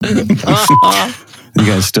You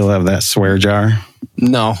guys still have that swear jar?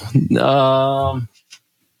 No.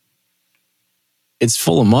 It's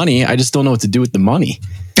full of money. I just don't know what to do with the money.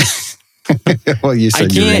 Well, you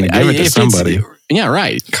said you were going to give it to somebody. Yeah,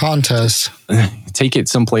 right. Contest. Take it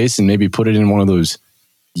someplace and maybe put it in one of those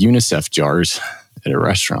UNICEF jars at a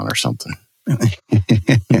restaurant or something.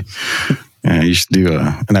 Yeah, you should do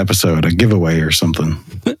an episode, a giveaway or something.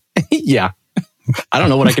 Yeah. I don't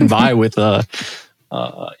know what I can buy with an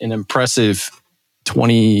impressive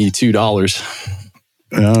 $22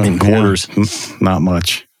 in quarters. Yeah, not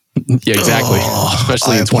much. Yeah, exactly.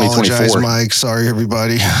 Especially in 2024. I apologize, Mike. Sorry,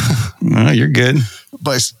 everybody. No, you're good.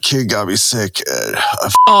 My kid got me sick and I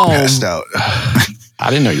passed out. I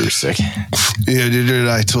didn't know you were sick. Yeah, dude,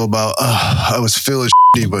 I told about I was feeling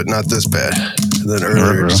shitty, but not this bad. And then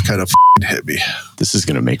earlier, it just kind of hit me. This is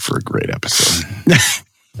going to make for a great episode.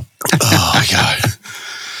 Oh, my God.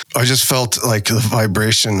 I just felt like the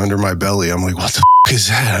vibration under my belly. I'm like, what the is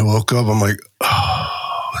that? I woke up. I'm like,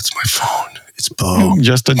 oh, that's my phone. It's Bo.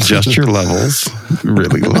 Just adjust your levels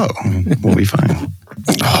really low. We'll be fine.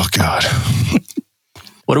 Oh, God.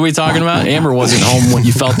 What are we talking about? Amber wasn't home when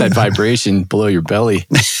you felt that vibration below your belly,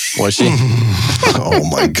 was she? Oh,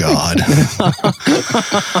 my God.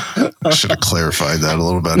 I should have clarified that a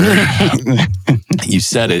little better. You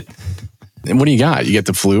said it. And what do you got? You get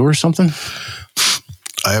the flu or something?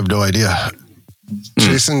 I have no idea.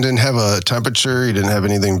 Jason didn't have a temperature. He didn't have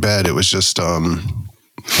anything bad. It was just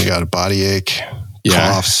he got a body ache,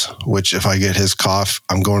 coughs, which if I get his cough,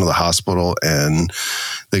 I'm going to the hospital and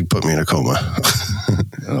they put me in a coma.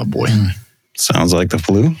 Oh, boy. Sounds like the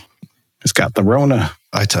flu. It's got the Rona.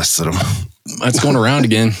 I tested him. It's going around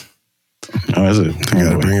again. Oh, is it? I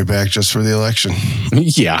got to bring it back just for the election.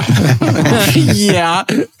 Yeah. Yeah.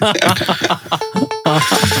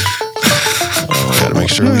 Got to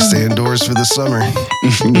make sure we stay indoors for the summer.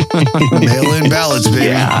 Mail-in ballots,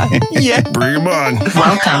 baby. Yeah. Bring them on.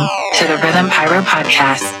 Welcome to the Rhythm Pyro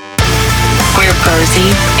Podcast, where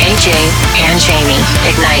Posey, AJ, and Jamie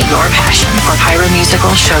ignite your passion for pyro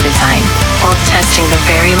musical show design while testing the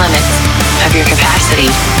very limits of your capacity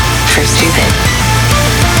for stupid.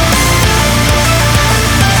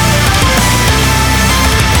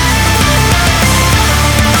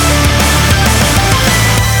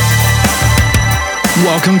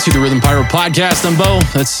 Welcome to the Rhythm Pyro Podcast. I'm Bo.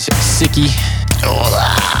 That's Sicky.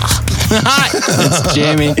 It's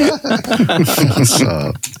Jamie. What's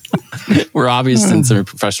up? We're obvious since they're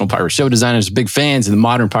professional pyro show designers, big fans of the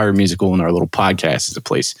modern pyro musical, and our little podcast is a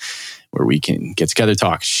place where we can get together,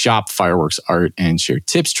 talk shop, fireworks, art, and share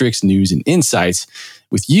tips, tricks, news, and insights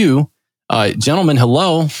with you. Gentlemen,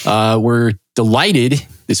 hello. We're delighted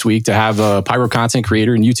this week to have a pyro content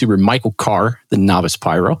creator and YouTuber Michael Karr, the Novice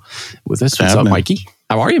Pyro, with us. What's up, Mikey?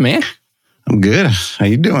 How are you, man? I'm good. How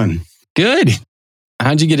you doing? Good.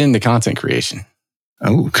 How'd you get into content creation?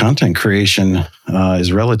 Oh, content creation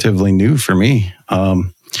is relatively new for me.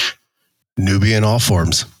 Newbie in all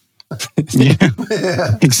forms.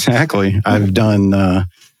 Yeah, exactly. I've done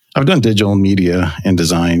digital media and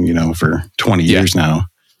design, for 20 years now.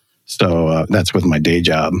 So that's with my day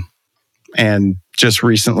job. And just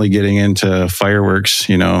recently getting into fireworks,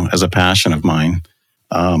 as a passion of mine.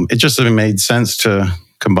 It just made sense to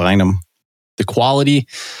combine them. The quality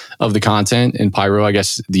of the content in pyro, I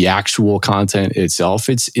guess the actual content itself,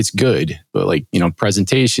 it's good, but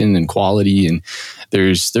presentation and quality, and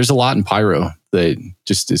there's a lot in pyro that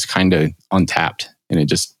just is kind of untapped, and it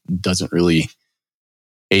just doesn't really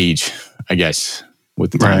age, I guess,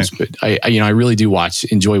 with the times. Right. But I really do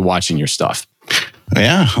enjoy watching your stuff.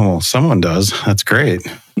 Yeah, well, someone does. That's great.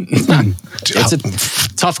 It's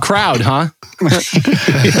a tough crowd, huh?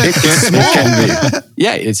 It can be.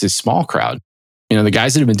 Yeah, it's a small crowd. The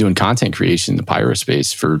guys that have been doing content creation in the pyro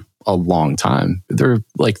space for a long time, they're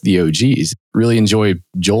like the OGs. Really enjoy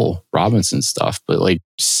Joel Robinson's stuff, but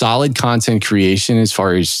solid content creation as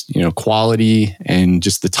far as, quality and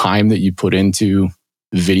just the time that you put into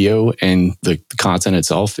video and the content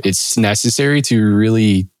itself, it's necessary to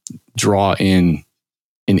really draw in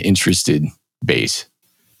an interested base.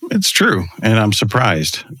 It's true. And I'm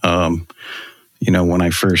surprised. When I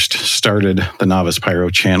first started the Novice Pyro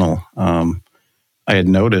channel, I had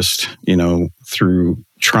noticed, through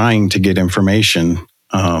trying to get information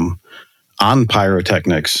on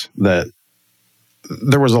pyrotechnics, that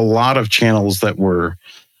there was a lot of channels that were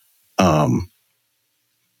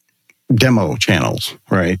demo channels,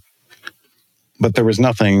 right? But there was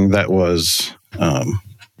nothing that was,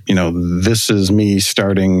 this is me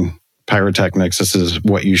starting pyrotechnics. This is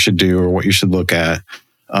what you should do or what you should look at.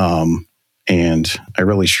 And I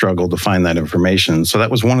really struggled to find that information. So that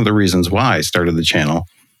was one of the reasons why I started the channel.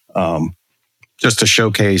 just to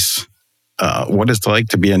showcase what it's like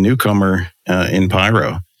to be a newcomer in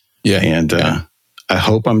Pyro. Yeah. And I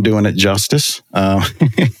hope I'm doing it justice.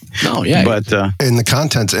 No, yeah. But and the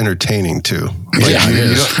content's entertaining too. Like,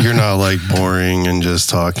 you're not like boring and just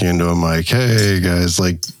talking to a mic. Hey guys,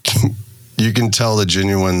 like you can tell the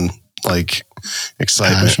genuine like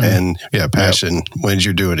excitement and passion when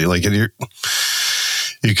you're doing it. Like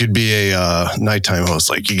you could be a nighttime host.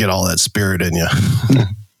 Like you get all that spirit in you.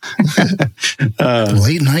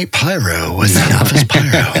 Late night Pyro with the Office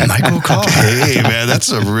Pyro, Michael Karr. Hey man,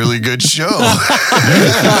 that's a really good show. All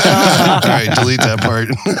right, delete that part.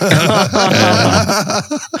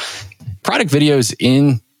 Product videos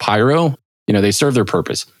in Pyro, they serve their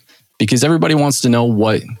purpose because everybody wants to know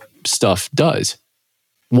what stuff does.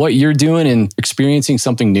 What you're doing and experiencing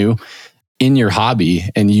something new in your hobby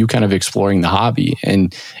and you kind of exploring the hobby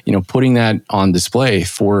and, putting that on display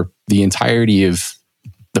for the entirety of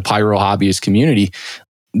the Pyro hobbyist community,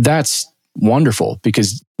 that's wonderful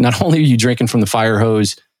because not only are you drinking from the fire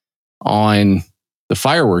hose on the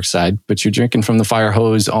fireworks side, but you're drinking from the fire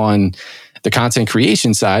hose on the content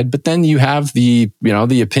creation side, but then you have the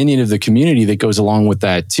opinion of the community that goes along with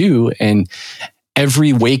that too. And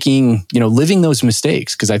every waking, living those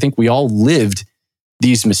mistakes, because I think we all lived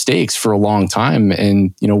these mistakes for a long time.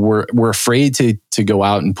 And, we're afraid to go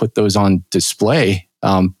out and put those on display.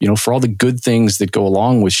 For all the good things that go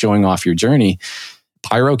along with showing off your journey,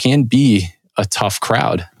 Pyro can be a tough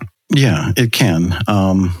crowd. Yeah, it can.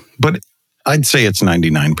 But I'd say it's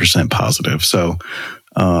 99% positive. So,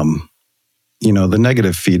 the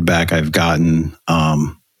negative feedback I've gotten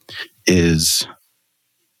is,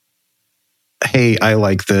 hey, I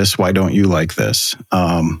like this. Why don't you like this?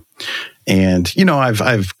 And,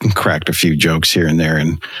 I've cracked a few jokes here and there,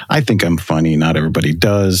 and I think I'm funny. Not everybody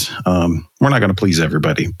does. We're not going to please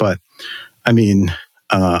everybody. But,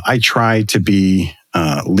 I try to be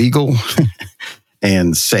legal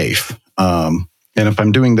and safe. And if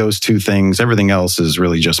I'm doing those two things, everything else is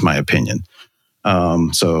really just my opinion.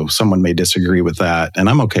 So someone may disagree with that, and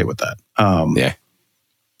I'm okay with that. Yeah.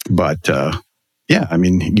 But,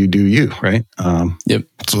 you do you, right? Yep.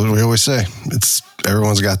 That's what we always say.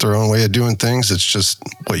 Everyone's got their own way of doing things. It's just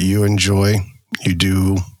what you enjoy. You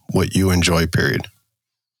do what you enjoy, period.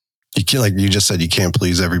 You can't, like you just said, you can't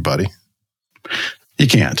please everybody. You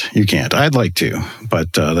can't. I'd like to,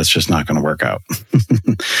 but that's just not going to work out.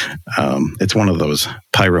 It's one of those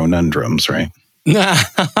pyro conundrums, right?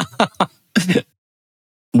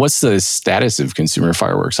 What's the status of consumer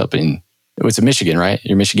fireworks up in, it's in Michigan, right?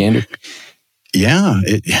 You're Michigander? Yeah,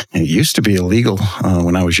 it used to be illegal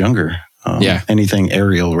when I was younger. Anything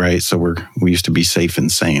aerial, right? So we used to be safe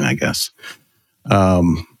and sane, I guess.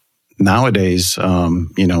 Nowadays,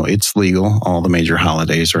 it's legal, all the major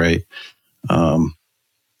holidays, right?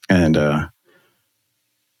 And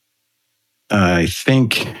I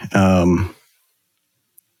think,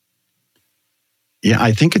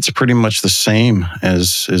 I think it's pretty much the same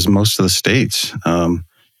as most of the states.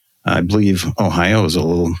 I believe Ohio is a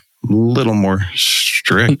little more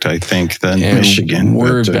strict, I think, than Michigan.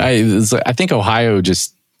 I think Ohio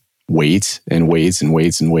just waits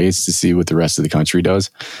to see what the rest of the country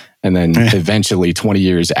does. And then eventually 20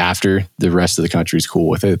 years after the rest of the country's cool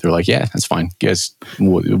with it, they're like, yeah, that's fine. Guys,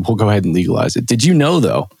 we'll go ahead and legalize it. Did you know,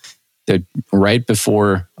 though, that right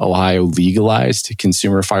before Ohio legalized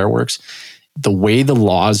consumer fireworks, the way the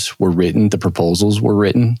laws were written, the proposals were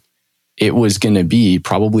written, it was going to be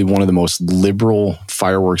probably one of the most liberal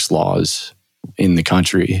fireworks laws in the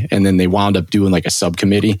country. And then they wound up doing like a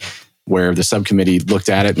subcommittee where the subcommittee looked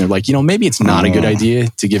at it and they're like, maybe it's not a good idea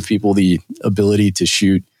to give people the ability to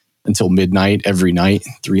shoot until midnight every night,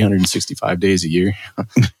 365 days a year,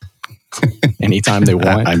 anytime they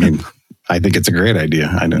want. I think it's a great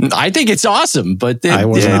idea. I think it's awesome, but I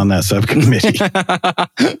wasn't on that subcommittee.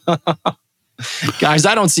 Guys,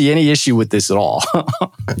 I don't see any issue with this at all.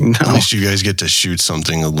 No. At least you guys get to shoot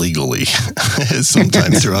something illegally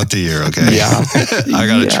sometime throughout the year, okay? Yeah. I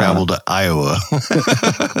got to travel to Iowa.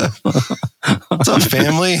 What's up,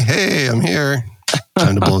 family? Hey, I'm here.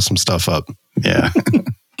 Time to blow some stuff up. Yeah.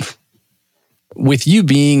 With you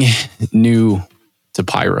being new to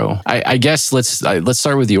Pyro, I guess let's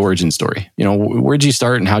start with the origin story. Where'd you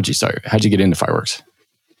start and how'd you start? How'd you get into fireworks?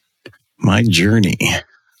 My journey.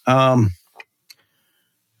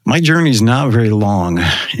 My journey is not very long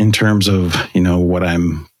in terms of, what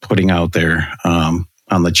I'm putting out there on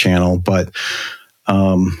the channel, but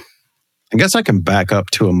I guess I can back up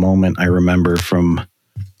to a moment I remember from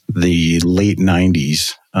the late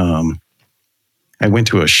 90s. I went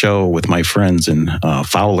to a show with my friends in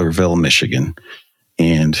Fowlerville, Michigan,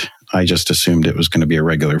 and I just assumed it was going to be a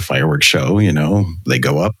regular fireworks show. They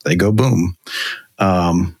go up, they go boom.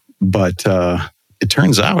 But it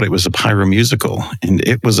turns out it was a pyro musical, and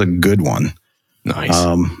it was a good one. Nice.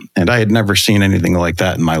 And I had never seen anything like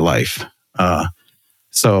that in my life.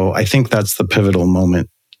 So I think that's the pivotal moment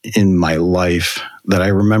in my life that I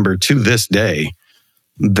remember to this day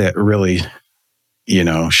that really,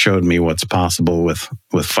 showed me what's possible with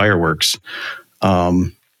fireworks.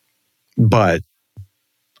 But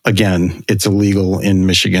again, it's illegal in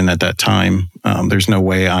Michigan at that time. There's no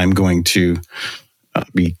way I'm going to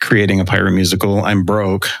be creating a pyro musical. I'm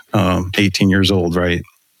broke, 18 years old, right?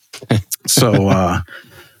 So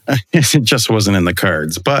it just wasn't in the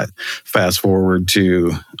cards. But fast forward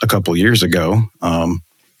to a couple years ago,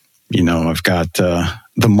 I've got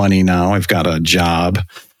the money now. I've got a job,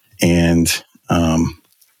 and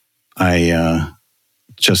I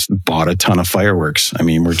just bought a ton of fireworks. I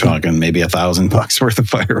mean, we're talking maybe $1,000 worth of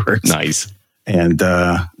fireworks. Nice. And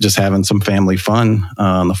just having some family fun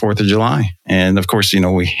on the 4th of July. And of course,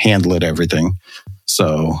 we handled everything.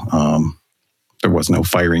 So there was no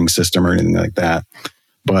firing system or anything like that.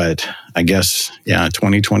 But I guess,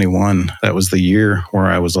 2021, that was the year where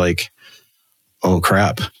I was like, oh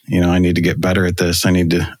crap, I need to get better at this. I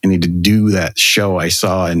need to do that show I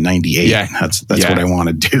saw in 98. Yeah. That's what I want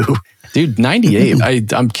to do. Dude,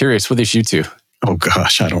 98. I'm curious, what they shoot to? Oh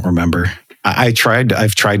gosh, I don't remember. I've tried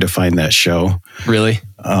to find that show. Really?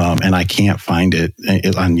 And I can't find it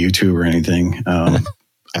on YouTube or anything.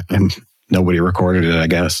 And nobody recorded it, I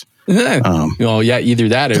guess. Either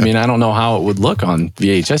that. I mean, I don't know how it would look on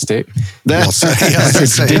VHS tape. That's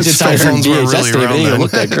digitized on VHS tape. It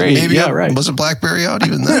looked that great. Maybe right. Was a BlackBerry out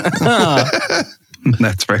even then?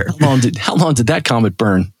 That's fair. How long did that comet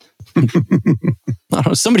burn? I don't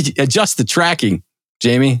know. Somebody adjust the tracking,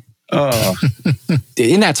 Jamie. Oh.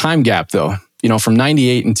 In that time gap, though, from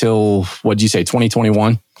 98 until, what'd you say,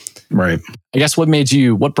 2021? Right. I guess what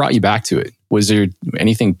brought you back to it? Was there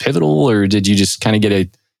anything pivotal, or did you just kind of get a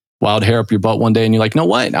wild hair up your butt one day and you're like, know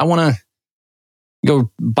what? I want to go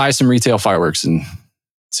buy some retail fireworks and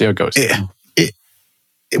see how it goes.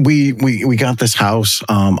 We got this house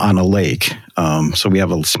on a lake. So we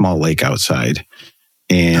have a small lake outside.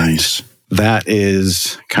 And that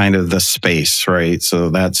is kind of the space, right? So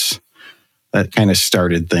that kind of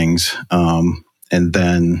started things. And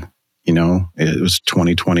then, it was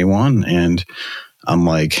 2021, and I'm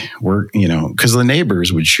like, because the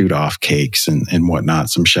neighbors would shoot off cakes and whatnot,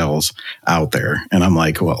 some shells out there. And I'm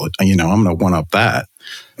like, well, I'm going to one up that.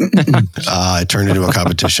 It turned into a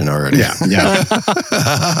competition already. Yeah.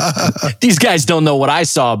 These guys don't know what I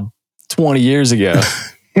saw 20 years ago.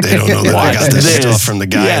 They don't know that I got this stuff from the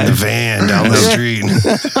guy in the van down the street.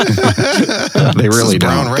 They really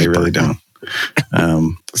don't. They really don't.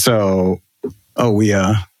 We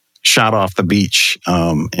shot off the beach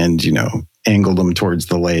and, angled them towards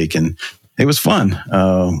the lake, and it was fun.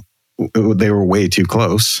 They were way too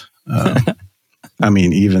close. I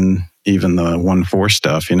mean, even the 1.4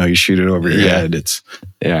 stuff, you shoot it over your head. It's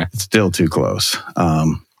still too close.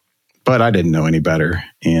 But I didn't know any better.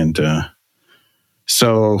 And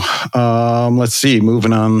so let's see,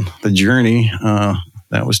 moving on the journey,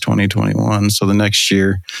 that was 2021. So the next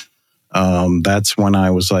year, that's when I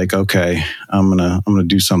was like, okay, I'm gonna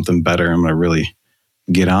do something better. I'm gonna really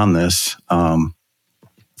get on this.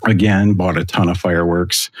 Again, bought a ton of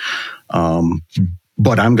fireworks,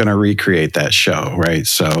 but I'm gonna recreate that show, right?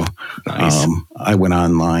 So nice. I went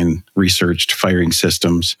online, researched firing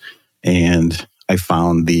systems, and I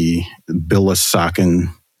found the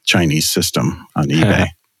Bilisaken Chinese system on eBay.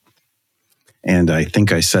 And I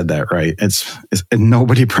think I said that right. It's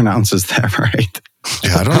nobody pronounces that right.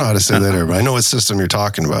 Yeah, I don't know how to say that either, but I know what system you're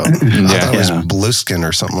talking about. I thought it was Bliskin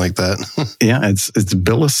or something like that. Yeah, it's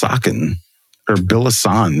Bilisaken or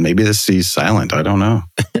Bilisan. Maybe the C's silent. I don't know.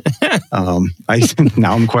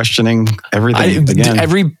 Now I'm questioning everything again.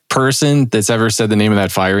 Every person that's ever said the name of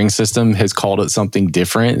that firing system has called it something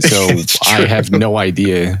different. So I have no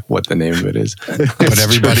idea what the name of it is. But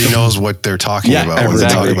everybody knows what they're talking about when they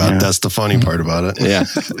talk about it. That's the funny part about it. Yeah.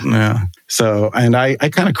 So, and I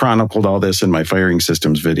kind of chronicled all this in my firing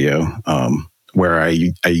systems video, where I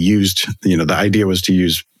used, the idea was to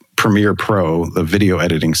use Premiere Pro, the video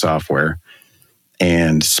editing software,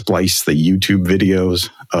 and splice the YouTube videos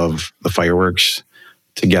of the fireworks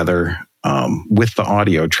together with the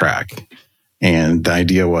audio track. And the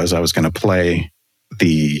idea was I was going to play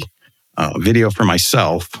the video for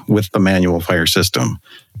myself with the manual fire system.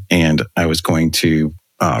 And I was going to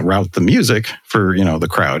route the music for, the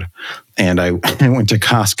crowd. And I went to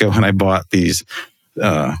Costco and I bought these,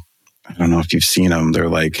 I don't know if you've seen them. They're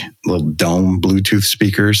like little dome Bluetooth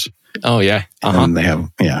speakers. Oh, yeah. And they have,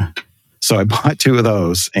 So I bought 2 of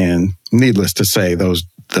those, and needless to say, those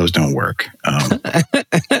don't work.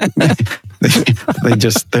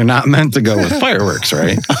 They're not meant to go with fireworks,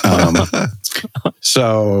 right?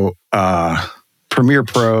 So Premiere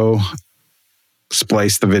Pro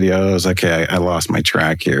spliced the videos. Okay, I lost my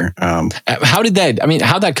track here. How'd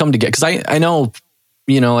that come together? Because I know,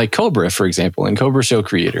 like Cobra, for example, and Cobra Show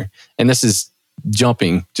Creator, and this is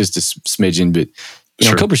jumping just a smidgen, but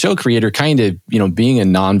Sure. Cobra Show Creator kind of, being a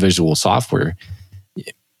non-visual software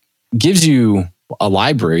gives you a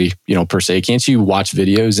library, per se. Can't you watch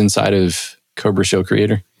videos inside of Cobra Show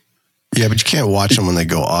Creator? Yeah, but you can't watch them when they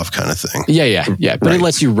go off, kind of thing. Yeah. But Right. it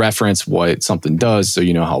lets you reference what something does, so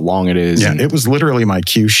you know how long it is. Yeah, it was literally my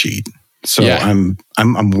cue sheet. So I'm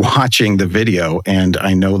watching the video, and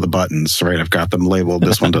I know the buttons, right? I've got them labeled.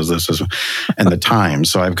 This one does this, and the time.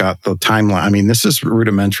 So I've got the timeline. I mean, this is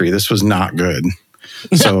rudimentary. This was not good.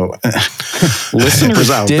 So listeners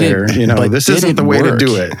out there, this isn't the way to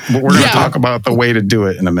do it. But we're going to talk about the way to do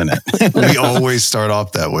it in a minute. We always start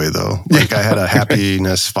off that way, though. Like I had a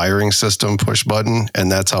happiness firing system push button,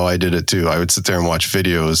 and that's how I did it too. I would sit there and watch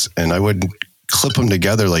videos, and I wouldn't clip them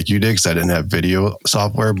together like you did because I didn't have video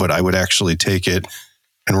software, but I would actually take it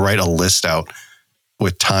and write a list out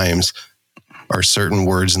with times or certain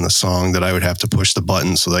words in the song that I would have to push the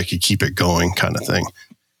button so that I could keep it going, kind of thing.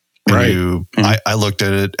 And I looked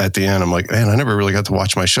at it at the end. I'm like, man, I never really got to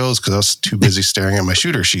watch my shows because I was too busy staring at my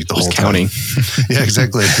shooter sheet the whole counting. time. Yeah,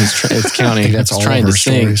 exactly. It's counting. That's all trying of our to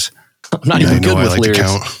sing. stories. I'm not even good with lyrics.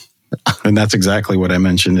 count. And that's exactly what I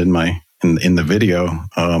mentioned in the video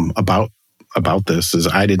about this. Is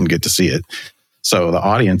I didn't get to see it, so the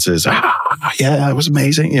audience is it was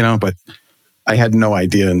amazing, but I had no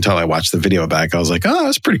idea until I watched the video back. I was like, oh,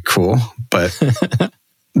 that's pretty cool, but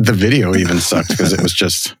the video even sucked because it was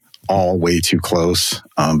just all way too close.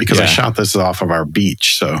 Because I shot this off of our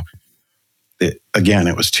beach, so it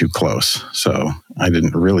was too close. So I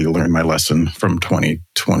didn't really learn my lesson from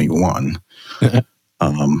 2021.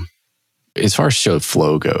 As far as show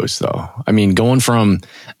flow goes, though, I mean, going from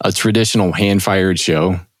a traditional hand-fired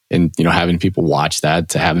show and, having people watch that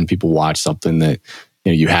to having people watch something that,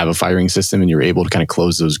 you have a firing system and you're able to kind of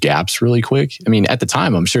close those gaps really quick. I mean, at the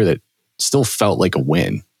time, I'm sure that still felt like a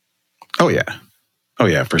win. Oh,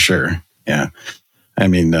 yeah, for sure. Yeah. I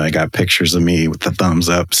mean, I got pictures of me with the thumbs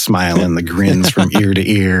up, smiling, the grins from ear to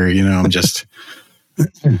ear. I'm just...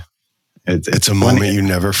 It's a moment you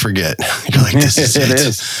never forget. You're like, this is it. It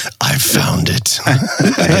is. I found it. I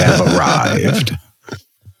have arrived.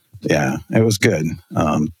 Yeah, it was good.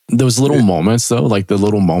 Those little moments, though, like the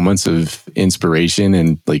little moments of inspiration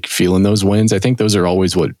and like feeling those wins, I think those are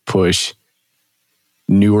always what push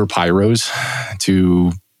newer pyros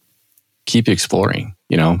to keep exploring,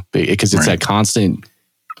 because it's that constant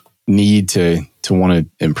need to want to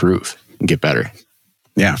improve and get better.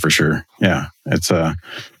 Yeah, for sure. Yeah, it's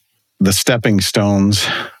the stepping stones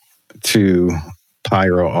to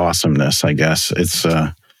pyro awesomeness, I guess. It's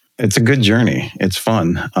a good journey. It's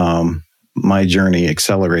fun. My journey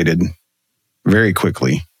accelerated very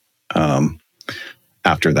quickly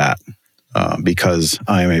after that because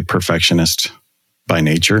I am a perfectionist by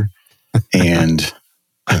nature. And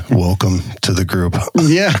welcome to the group.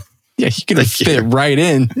 Yeah, you can fit right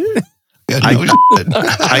in.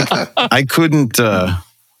 I couldn't...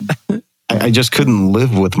 I just couldn't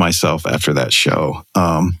live with myself after that show.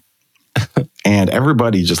 And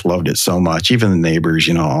everybody just loved it so much. Even the neighbors,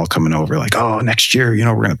 all coming over like, oh, next year,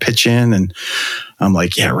 we're going to pitch in. And I'm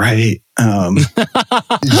like, yeah, right. Yeah.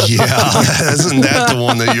 Isn't that the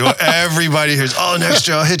one that everybody hears, oh, next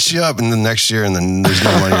year I'll hit you up. And then next year, and then there's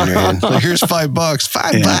no money in your hand. Like, here's $5,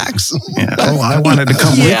 $5. Yeah. Oh, I wanted to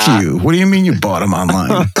come with you. What do you mean you bought them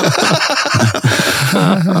online?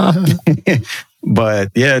 But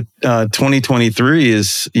yeah, 2023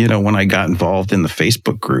 is, when I got involved in the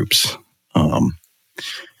Facebook groups.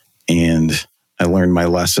 And I learned my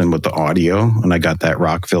lesson with the audio, and I got that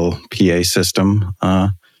Rockville PA system,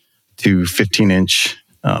 to 15-inch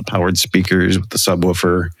powered speakers with the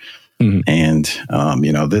subwoofer. Mm-hmm. And,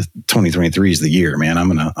 this 2023 is the year, man. I'm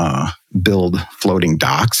going to build floating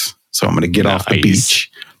docks. So I'm going to get off the beach,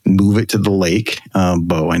 move it to the lake.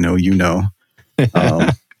 Bo, I know you know.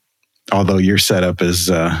 Although your setup is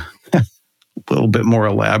a little bit more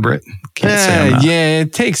elaborate.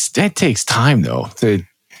 It takes time though to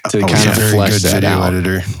kind of flesh that out.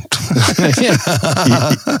 Editor.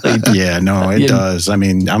 It does. I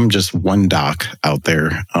mean, I'm just one dock out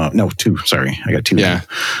there. No, two. Sorry, I got two. Yeah,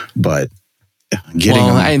 but getting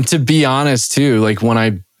them. And to be honest too, like when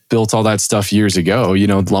I built all that stuff years ago,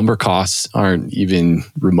 lumber costs aren't even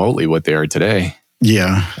remotely what they are today.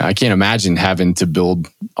 Yeah. I can't imagine having to build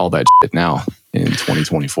all that shit now in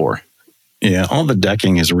 2024. Yeah, all the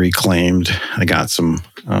decking is reclaimed. I got some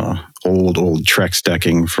old Trex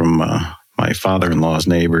decking from my father-in-law's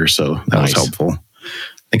neighbor, so that was helpful. I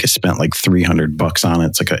think I spent like $300 on it.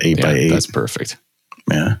 It's like an 8x8. That's perfect.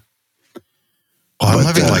 Yeah. Well, I'm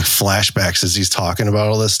having like flashbacks as he's talking about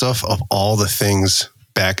all this stuff of all the things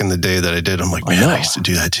back in the day that I did. I'm like, man, I used to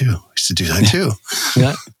do that too.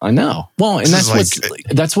 Yeah, I know. Well, and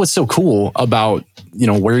that's what's so cool about,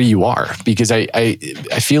 where you are, because I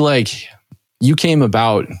feel like you came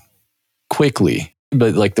about quickly,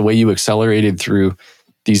 but like the way you accelerated through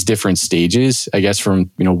these different stages, I guess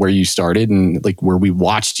from, where you started and like where we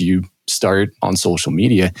watched you start on social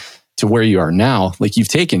media to where you are now, like you've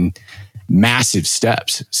taken massive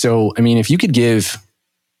steps. So, I mean, if you could give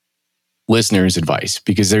listeners advice,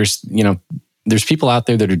 because there's people out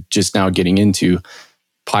there that are just now getting into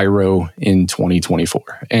Pyro in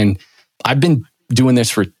 2024. And I've been doing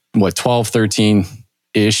this for 12,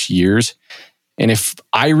 13-ish years. And if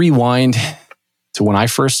I rewind to when I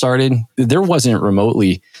first started, there wasn't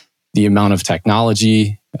remotely the amount of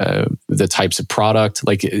technology, the types of product,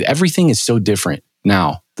 like everything is so different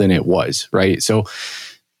now than it was, right? So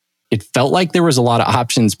it felt like there was a lot of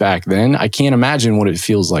options back then. I can't imagine what it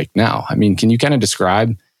feels like now. I mean, can you kind of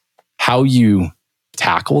describe how you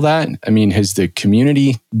tackle that? I mean, has the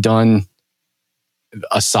community done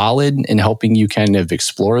a solid in helping you kind of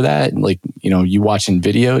explore that? Like, you watching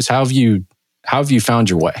videos, how have you found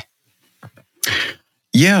your way?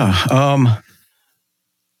 Yeah.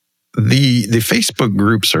 The Facebook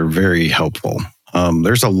groups are very helpful.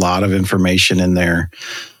 There's a lot of information in there.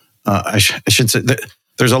 I should say that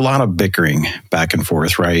there's a lot of bickering back and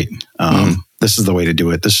forth, right? This is the way to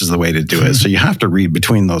do it. This is the way to do it. So you have to read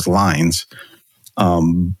between those lines.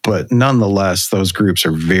 But nonetheless, those groups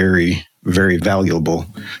are very, very valuable.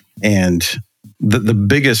 And the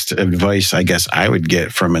biggest advice, I guess, I would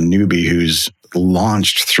get from a newbie who's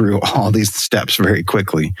launched through all these steps very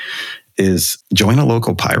quickly is join a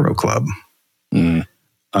local pyro club.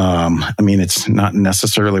 I mean, it's not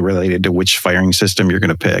necessarily related to which firing system you're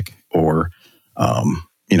going to pick or,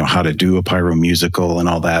 how to do a pyro musical and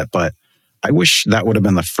all that. But I wish that would have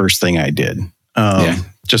been the first thing I did.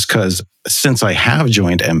 Just because since I have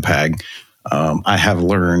joined MPAG, I have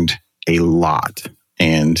learned a lot.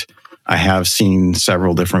 And I have seen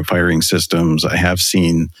several different firing systems. I have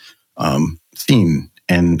seen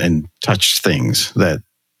and touched things that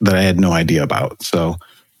I had no idea about. So,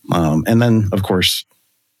 and then of course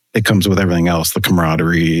it comes with everything else, the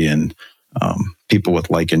camaraderie and people with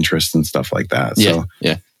like interests and stuff like that. So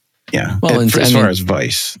yeah. Well, as far as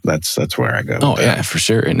advice, that's where I go. Oh yeah, for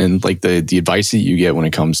sure. And then like the advice that you get when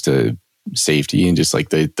it comes to safety and just like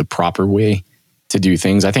the proper way to do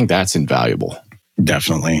things, I think that's invaluable.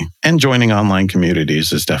 Definitely. And joining online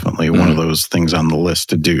communities is definitely one of those things on the list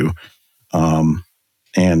to do.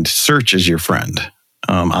 And search is your friend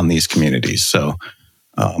on these communities. So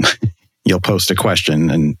you'll post a question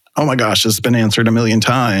and, oh my gosh, this has been answered 1 million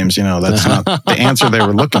times. That's not the answer they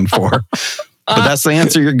were looking for, but that's the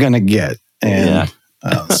answer you're going to get. And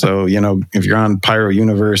so, if you're on Pyro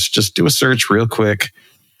Universe, just do a search real quick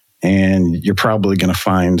and you're probably going to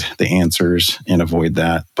find the answers and avoid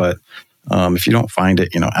that. But if you don't find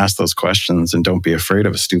it, ask those questions and don't be afraid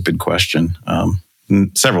of a stupid question.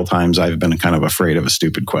 Several times I've been kind of afraid of a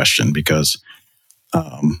stupid question because,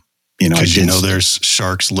 there's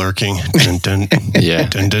sharks lurking. Dun, dun, yeah.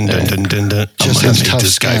 Dun, dun, dun, dun, dun, dun. Just I'm gonna make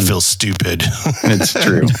this guy feel stupid. It's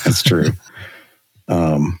true. It's true.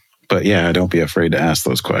 But yeah, don't be afraid to ask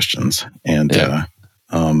those questions. And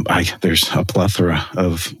there's a plethora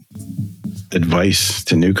of advice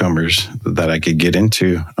to newcomers that I could get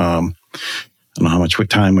into. I don't know how much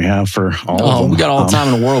time we have for all of them. We got all the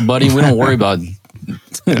time in the world, buddy. We don't worry about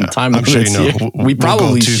time. I'm sure we probably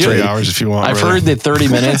we'll go 2-3 should. hours if you want. I've heard that 30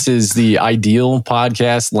 minutes is the ideal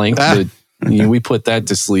podcast length, but we put that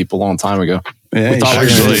to sleep a long time ago. Yeah, we thought we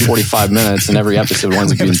were going to do 45 minutes, and every episode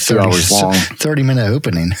winds up being 2 hours long. 30-minute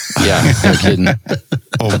opening. Yeah, no kidding.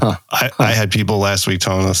 I had people last week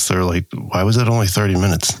telling us, they're like, why was it only 30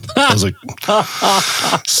 minutes? I was like,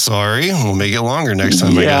 sorry, we'll make it longer next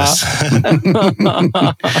time, I guess.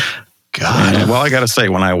 God. Well, I got to say,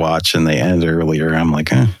 when I watch and they end earlier, I'm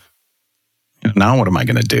like, now what am I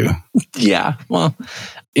going to do? Yeah, well,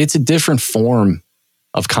 it's a different form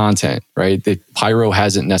of content, right? That Pyro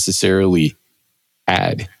hasn't necessarily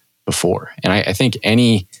had before. And I think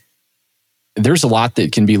there's a lot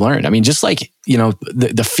that can be learned. I mean, just like,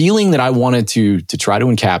 the feeling that I wanted to try to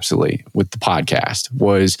encapsulate with the podcast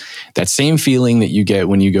was that same feeling that you get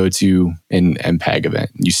when you go to an MPEG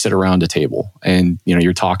event. You sit around a table and,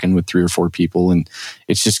 you're talking with 3 or 4 people, and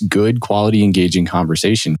it's just good, quality, engaging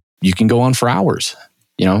conversation. You can go on for hours,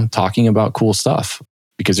 talking about cool stuff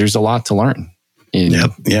because there's a lot to learn in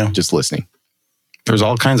just listening. There's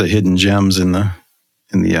all kinds of hidden gems in the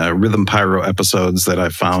Rhythm Pyro episodes that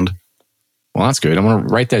I've found. Well, that's good. I'm going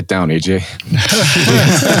to write that down, AJ.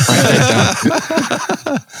 Write that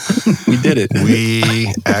down. We did it.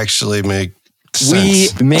 We actually make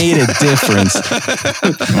sense. We made a difference.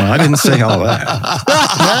 Well, I didn't say all that.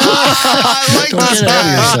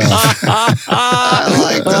 I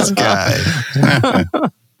like this guy.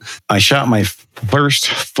 I shot my first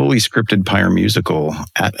fully scripted Pyro musical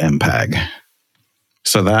at MPAG.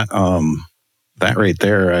 So that right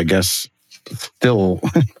there, I guess, still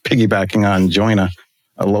piggybacking on join a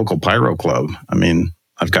local Pyro club. I mean,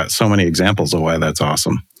 I've got so many examples of why that's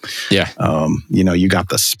awesome. Yeah. You got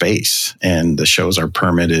the space and the shows are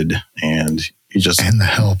permitted and you just... And the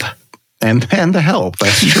help. And the help.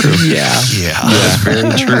 That's true. Yeah. That's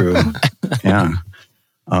very true. Yeah.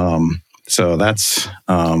 So that's,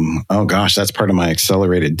 that's part of my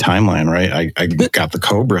accelerated timeline, right? I got the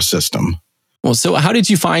Cobra system. Well, so how did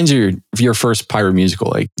you find your first Pyro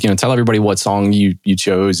musical? Like, tell everybody what song you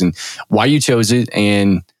chose and why you chose it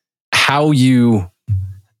and how you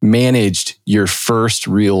managed your first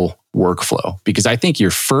real workflow. Because I think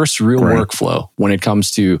your first real workflow when it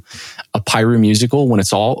comes to a Pyro musical, when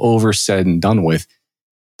it's all over, said and done with,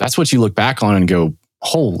 that's what you look back on and go,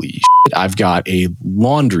 holy shit, I've got a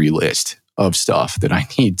laundry list of stuff that I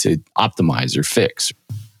need to optimize or fix.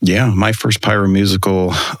 Yeah, my first Pyro musical,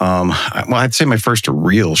 I'd say my first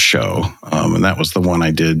real show, and that was the one I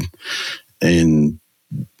did in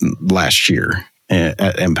last year at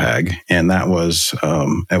MPAG, and that was,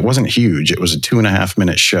 it wasn't huge. It was a 2.5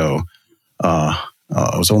 minute show. It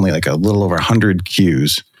was only like a little over 100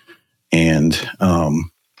 cues, and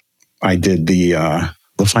I did the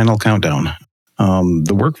final countdown.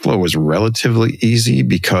 The workflow was relatively easy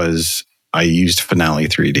because I used Finale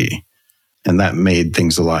 3D. And that made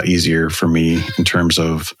things a lot easier for me in terms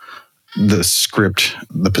of the script,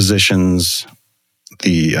 the positions,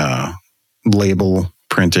 the label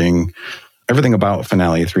printing, everything about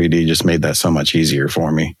Finale 3D just made that so much easier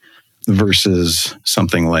for me versus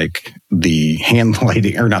something like the hand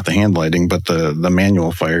lighting, or not the hand lighting, but the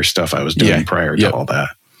manual fire stuff I was doing prior to all that.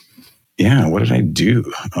 Yeah, what did I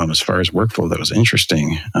do as far as workflow that was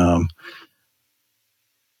interesting?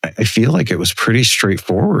 I feel like it was pretty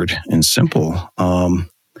straightforward and simple.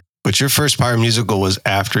 But your first Pyro musical was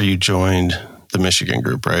after you joined the Michigan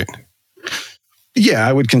group, right? Yeah,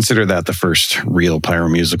 I would consider that the first real Pyro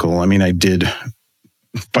musical. I mean, I did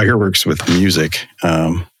fireworks with music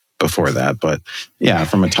before that, but yeah,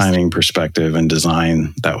 from a timing perspective and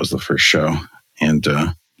design, that was the first show. And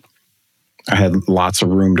I had lots of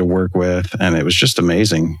room to work with, and it was just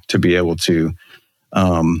amazing to be able to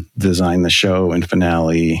design the show and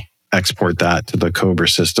Finale, export that to the Cobra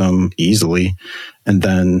system easily, and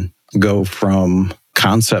then go from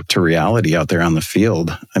concept to reality out there on the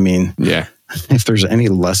field. I mean, if there's any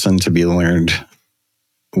lesson to be learned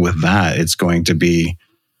with that, it's going to be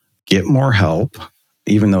get more help,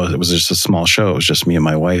 even though it was just a small show. It was just me and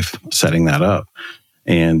my wife setting that up.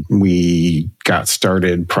 And we got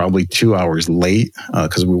started probably 2 hours late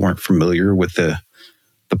because we weren't familiar with the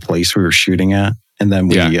place we were shooting at. And then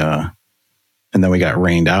we got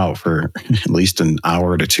rained out for at least an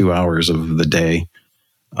hour to 2 hours of the day.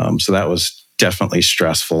 So that was definitely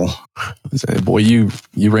stressful. Boy, you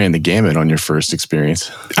ran the gamut on your first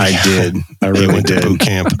experience. I did. I really did. Boot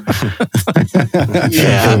camp.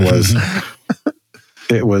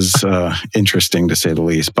 It was interesting to say the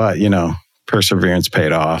least. But, perseverance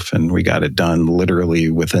paid off, and we got it done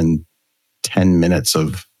literally within 10 minutes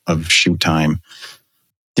of shoot time.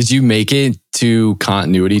 Did you make it to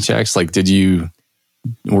continuity checks? Like, were you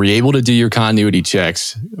able to do your continuity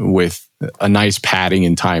checks with a nice padding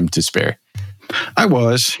and time to spare? I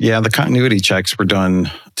was. Yeah, the continuity checks were done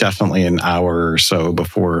definitely an hour or so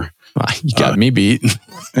before. You got me beat.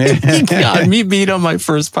 You got me beat on my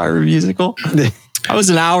first Pyro musical. I was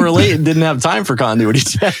an hour late and didn't have time for continuity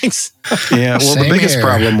checks. Yeah, well, the biggest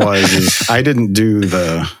problem was I didn't do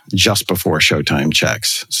the just before showtime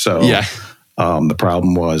checks. So the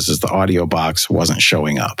problem was the audio box wasn't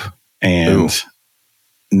showing up. And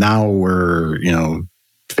now we're,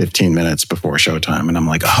 15 minutes before showtime. And I'm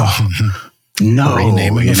like, no.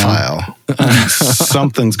 Renaming the file.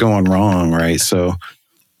 Something's going wrong, right? So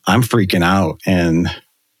I'm freaking out. And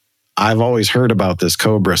I've always heard about this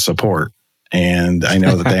Cobra support, and I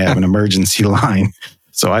know that they have an emergency line.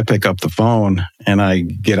 So I pick up the phone and I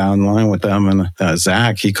get online with them, and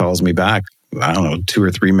Zach, he calls me back, I don't know, 2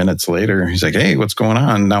 or 3 minutes later. He's like, hey, what's going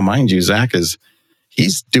on? Now, mind you, Zach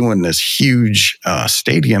he's doing this huge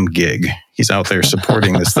stadium gig. He's out there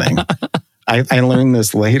supporting this thing. I learned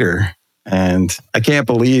this later, and I can't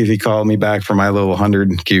believe he called me back for my little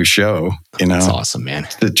 100Q show. That's awesome, man.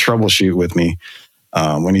 To troubleshoot with me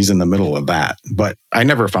when he's in the middle of that. But I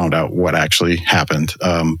never found out what actually happened.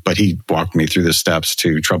 But he walked me through the steps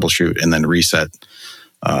to troubleshoot and then reset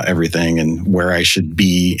everything and where I should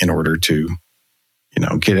be in order to,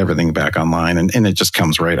 get everything back online. And it just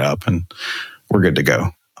comes right up, and we're good to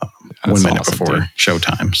go 1 minute awesome, before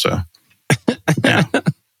showtime. So, yeah.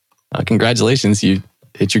 Congratulations. You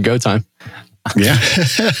hit your go time. Yeah.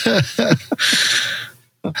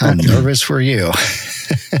 How nervous were you?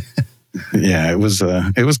 Yeah, it was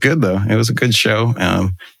good though. It was a good show.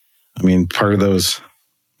 Part of those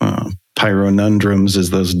pyronundrums is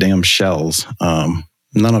those damn shells. None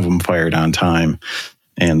of them fired on time,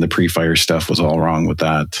 and the pre-fire stuff was all wrong with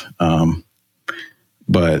that.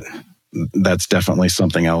 But that's definitely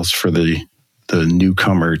something else for the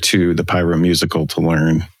newcomer to the Pyro musical to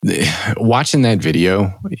learn. Watching that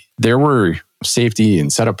video, there were safety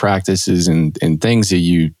and setup practices and things that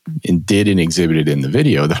you did and exhibited in the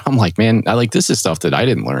video that I'm like, man, this is stuff that I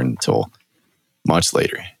didn't learn until much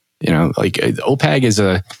later. OPAG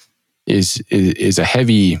is a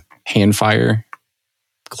heavy hand fire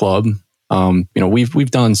club.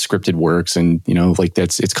 We've done scripted works, and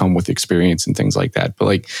it's come with experience and things like that.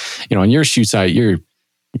 But on your shoot site, you're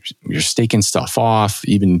staking stuff off.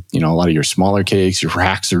 Even a lot of your smaller cakes, your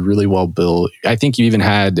racks are really well built. I think you even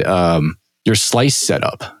had your slice set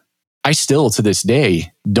up. I still to this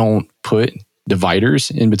day don't put dividers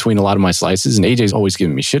in between a lot of my slices, and AJ's always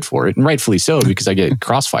giving me shit for it, and rightfully so, because I get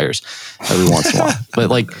crossfires every once in a while.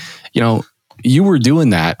 But you were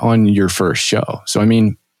doing that on your first show, so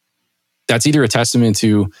that's either a testament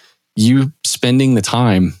to you spending the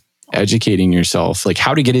time educating yourself,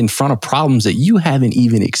 how to get in front of problems that you haven't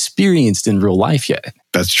even experienced in real life yet.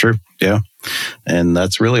 That's true. Yeah. And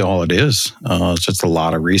that's really all it is. It's just a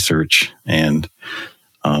lot of research, and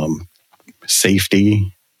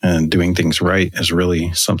safety and doing things right is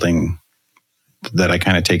really something that I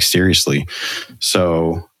kind of take seriously.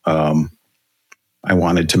 So I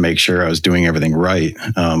wanted to make sure I was doing everything right.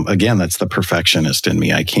 Again, that's the perfectionist in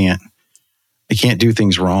me. I can't do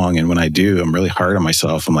things wrong. And when I do, I'm really hard on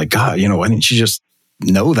myself. I'm like, God, why didn't you just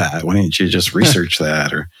know that? Why didn't you just research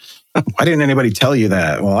that? Or why didn't anybody tell you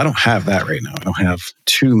that? Well, I don't have that right now. I don't have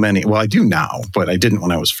too many. Well, I do now, but I didn't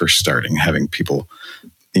when I was first starting, having people,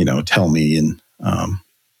 tell me, and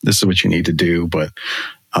this is what you need to do. But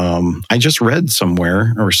I just read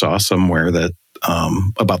somewhere or saw somewhere that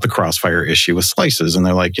about the crossfire issue with slices. And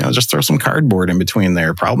they're like, just throw some cardboard in between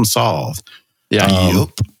there. Problem solved. Yeah.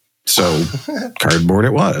 So cardboard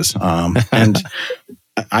it was. And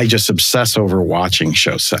I just obsess over watching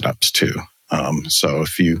show setups too. So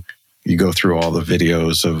if you go through all the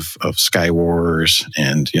videos of Sky Wars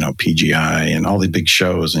and, PGI and all the big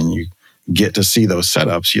shows, and you get to see those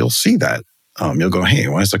setups, you'll see that. You'll go, hey,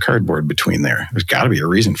 why is the cardboard between there? There's got to be a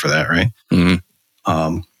reason for that, right?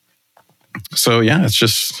 Mm-hmm. So yeah, it's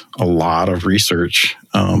just a lot of research.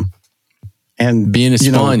 And being a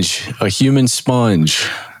sponge, a human sponge.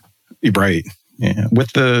 Right. Yeah.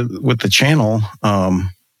 With the channel,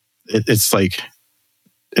 it's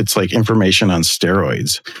like information on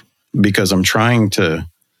steroids, because I'm trying to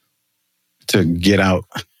get out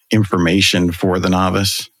information for the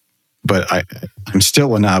novice, but I'm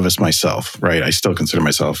still a novice myself, right? I still consider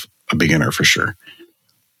myself a beginner for sure.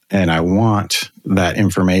 And I want that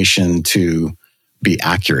information to be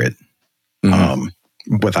accurate,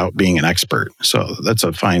 without being an expert. So that's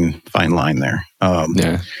a fine line there.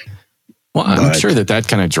 Yeah. Well, I'm sure that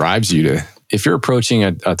kind of drives you to, if you're approaching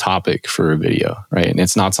a topic for a video, right, and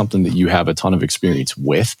it's not something that you have a ton of experience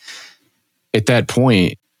with, at that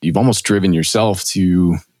point, you've almost driven yourself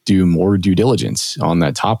to do more due diligence on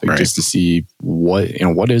that topic, right, just to see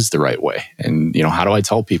what is the right way. And, how do I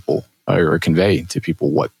tell people or convey to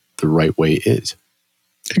people what the right way is?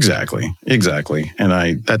 Exactly.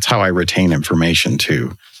 And that's how I retain information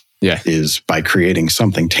too. Yeah. Is by creating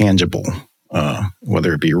something tangible.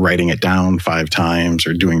 Whether it be writing it down 5 times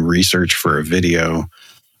or doing research for a video.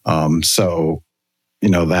 So,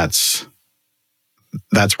 that's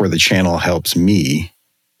where the channel helps me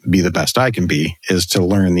be the best I can be, is to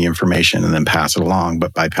learn the information and then pass it along.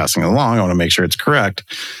 But by passing it along, I want to make sure it's correct.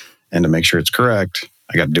 And to make sure it's correct,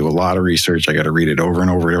 I got to do a lot of research. I got to read it over and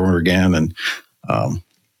over and over again. And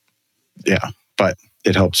but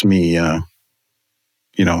it helps me,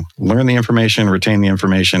 learn the information, retain the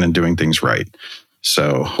information, and doing things right.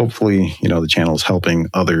 So hopefully, the channel is helping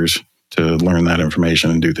others to learn that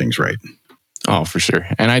information and do things right. Oh, for sure.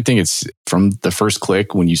 And I think it's from the first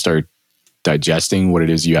click when you start digesting what it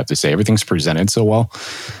is you have to say, everything's presented so well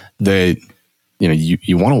that,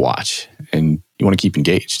 you want to watch and you want to keep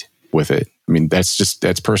engaged with it. I mean, that's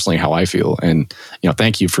personally how I feel. And,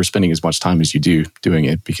 thank you for spending as much time as you do doing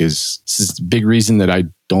it, because this is the big reason that I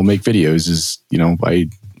don't make videos is,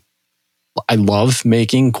 I love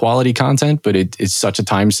making quality content, but it's such a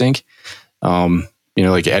time sink.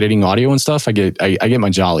 Like editing audio and stuff, I get my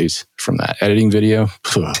jollies from that. Editing video,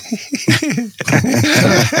 I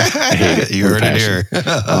hate it. You heard it here.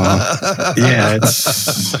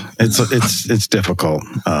 It's difficult.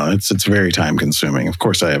 It's very time consuming. Of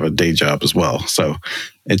course, I have a day job as well, so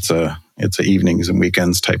it's a evenings and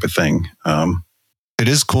weekends type of thing. It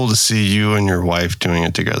is cool to see you and your wife doing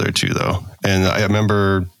it together too, though. And I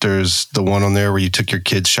remember there's the one on there where you took your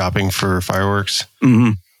kids shopping for fireworks.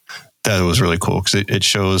 Mm-hmm. That was really cool because it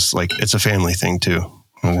shows like it's a family thing too.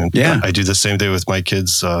 Yeah. I do the same thing with my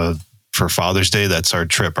kids for Father's Day. That's our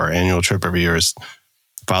trip, our annual trip every year is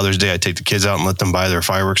Father's Day. I take the kids out and let them buy their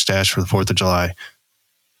fireworks stash for the 4th of July.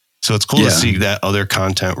 So it's cool to see that other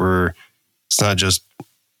content where it's not just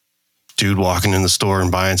dude walking in the store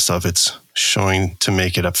and buying stuff. It's showing to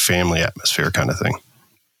make it a family atmosphere kind of thing.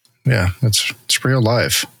 Yeah, it's real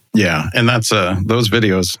life. Yeah, and that's those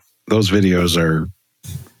videos are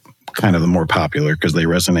kind of the more popular because they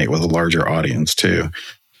resonate with a larger audience too.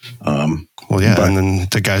 And then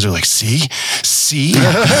the guys are like, see, see.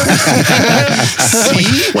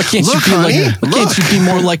 Why can't you be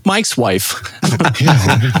more like Mike's wife?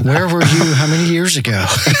 Where were you? How many years ago?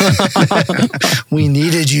 We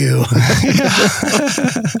needed you.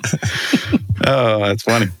 Oh, that's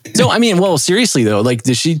funny. So, I mean, well, seriously though, like,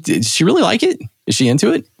 did she really like it? Is she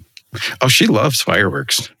into it? Oh, she loves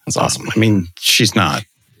fireworks. That's awesome. I mean, she's not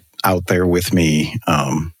out there with me,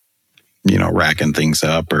 racking things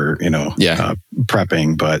up or,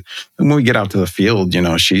 prepping. But when we get out to the field,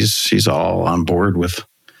 she's all on board with,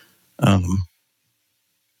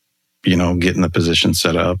 getting the position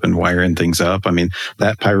set up and wiring things up. I mean,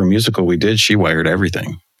 that Pyro musical we did, she wired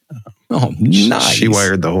everything. Oh, nice. She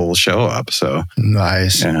wired the whole show up. So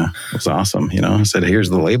nice. Yeah, it was awesome. I said,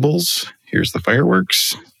 here's the labels, here's the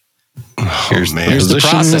fireworks. Here's the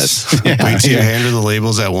process. Wait till you hand her the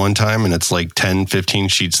labels at one time and it's like 10, 15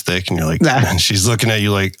 sheets thick and you're like, and she's looking at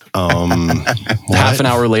you like, half an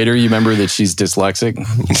hour later, you remember that she's dyslexic.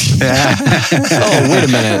 Oh, wait a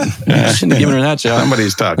minute. You shouldn't have given her that job.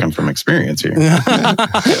 Somebody's talking from experience here.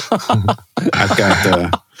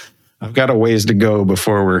 I've got a ways to go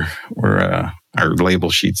before we're our label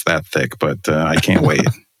sheet's that thick, but I can't wait.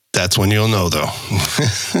 That's when you'll know though.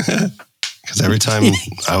 Because every time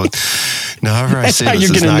however I say this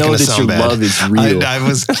is not going to sound bad. Love is real.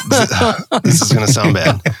 This is going to sound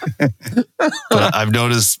bad. But I've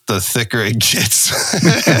noticed the thicker it gets,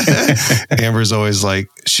 Amber's always like,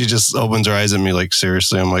 she just opens her eyes at me like,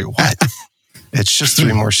 seriously? I'm like, what? It's just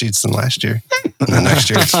 3 more sheets than last year. And the next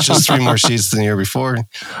year, it's just 3 more sheets than the year before.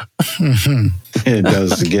 It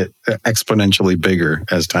does get exponentially bigger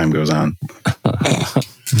as time goes on.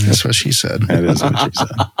 That's what she said. That is what she said.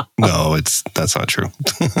 No, that's not true.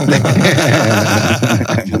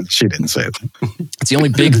 She didn't say it. It's the only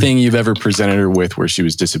big thing you've ever presented her with where she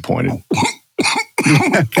was disappointed.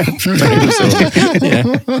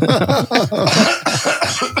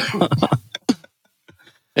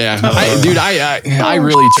 Yeah, I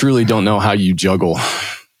really truly don't know how you juggle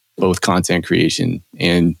both content creation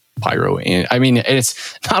and Pyro. And I mean,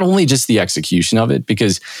 it's not only just the execution of it,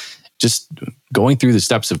 because just going through the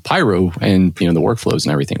steps of Pyro and the workflows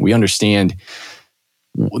and everything, we understand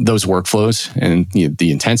those workflows and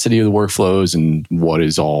the intensity of the workflows and what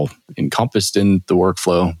is all encompassed in the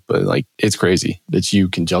workflow. But like, it's crazy that you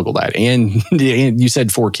can juggle that. And you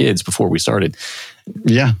said 4 kids before we started.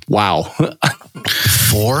 Yeah. Wow.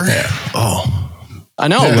 4? Yeah. Oh, I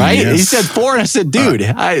know, right? Yes. He said 4, and I said, dude,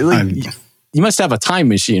 you must have a time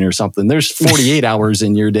machine or something. There's 48 hours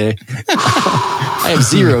in your day. I have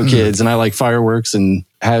 0 kids, and I like fireworks and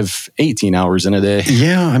have 18 hours in a day.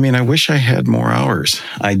 Yeah, I mean, I wish I had more hours.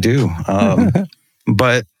 I do.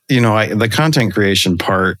 But, the content creation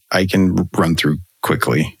part, I can run through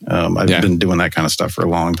quickly. I've been doing that kind of stuff for a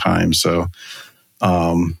long time. So,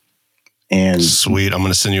 and sweet, I'm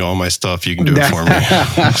going to send you all my stuff. You can do it for me.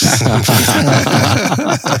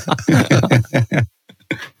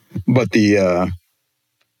 But the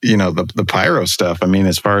Pyro stuff, I mean,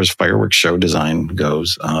 as far as fireworks show design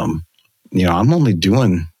goes, I'm only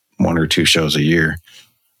doing 1 or 2 shows a year.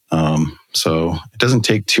 So it doesn't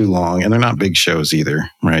take too long, and they're not big shows either,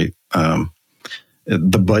 right?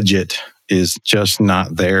 The budget is just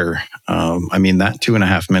not there. I mean, that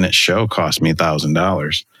 2.5-minute show cost me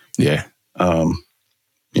 $1,000. Yeah. So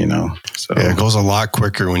yeah, it goes a lot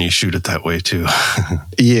quicker when you shoot it that way too.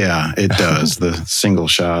 Yeah, it does. The single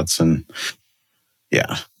shots, and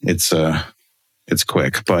yeah, it's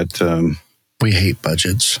quick, but we hate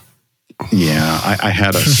budgets. Yeah, I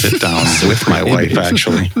had a sit down with my wife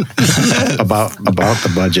actually about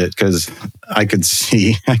the budget, because I could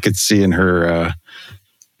see in her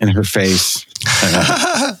face.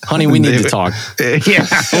 Honey, we need to talk. Yeah,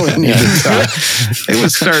 we need to talk. It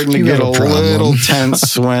was starting to get a little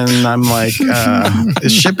tense when I'm like,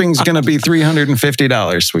 shipping's going to be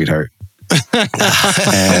 $350, sweetheart.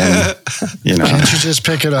 And, can't you just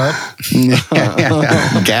pick it up?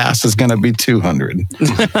 Gas is going to be $200.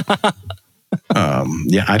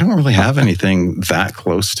 Yeah, I don't really have anything that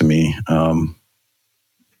close to me.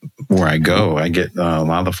 Where I go, I get a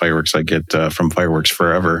lot of the fireworks I get from Fireworks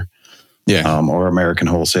Forever. Yeah. Or American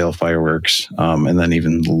Wholesale Fireworks, and then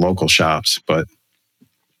even local shops. But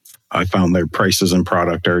I found their prices and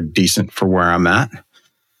product are decent for where I'm at.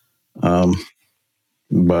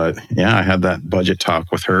 But yeah, I had that budget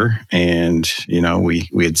talk with her, and we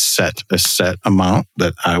had set a set amount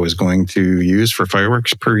that I was going to use for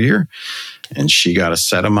fireworks per year, and she got a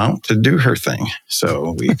set amount to do her thing.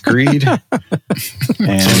 So we agreed.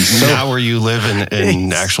 And so now where you live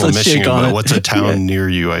in actual Michigan, but what's a town near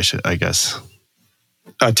you? I guess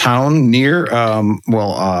a town near.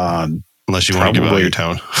 Unless you want to give out your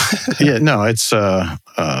town. Yeah, no, it's about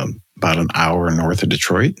an hour north of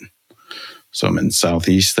Detroit. So I'm in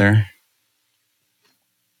southeast there.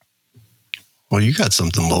 Well, you got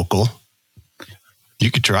something local.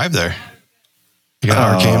 You could drive there. You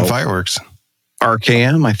got RKM Fireworks.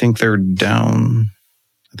 RKM, I think they're down.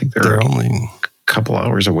 I think they're only a couple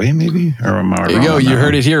hours away, maybe. Or am I there you go. You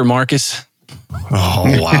heard it here, Marcus. Oh,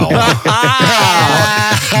 wow.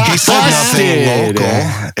 He said nothing local,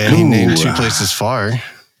 and he named 2 places far.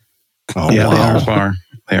 Oh, yeah, wow. They are far.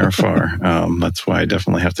 They are far. That's why I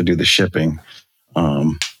definitely have to do the shipping.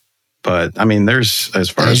 But I mean, there's as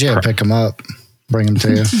far as pick them up, bring them to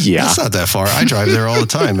you. Yeah, that's not that far. I drive there all the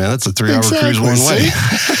time, man. That's a 3-hour cruise one way.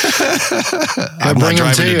 I'm not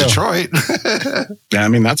driving to Detroit. Yeah, I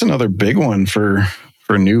mean, that's another big one for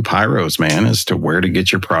new pyros, man, as to where to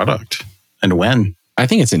get your product and when. I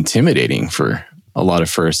think it's intimidating for a lot of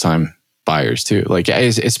first time buyers too, like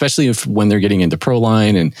especially when they're getting into pro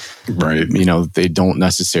line, and right, they don't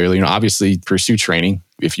necessarily, obviously pursue training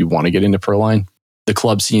if you want to get into pro line. The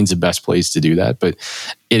club scene's the best place to do that, but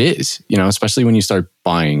it is, especially when you start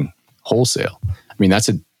buying wholesale. I mean, that's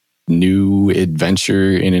a new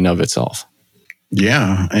adventure in and of itself.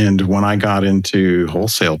 Yeah, and when I got into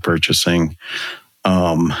wholesale purchasing,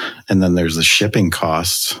 and then there's the shipping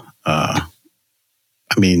costs.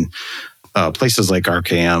 Places like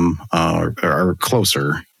RKM are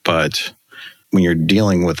closer, but when you're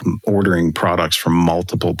dealing with ordering products from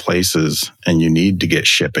multiple places and you need to get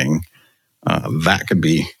shipping, that could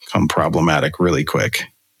become problematic really quick.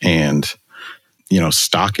 And,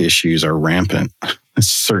 stock issues are rampant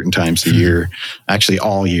certain times of year, actually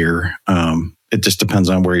all year. It just depends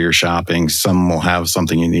on where you're shopping. Some will have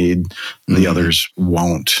something you need, the others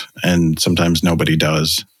won't, and sometimes nobody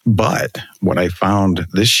does. But what I found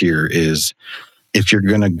this year is if you're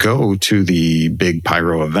going to go to the big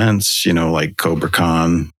pyro events, like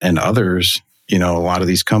CobraCon and others, a lot of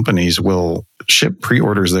these companies will ship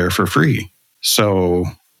pre-orders there for free. So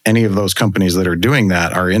any of those companies that are doing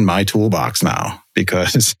that are in my toolbox now,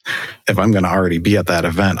 because if I'm going to already be at that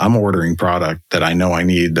event, I'm ordering product that I know I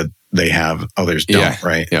need that they have, others don't,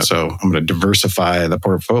 right? Yep. So I'm going to diversify the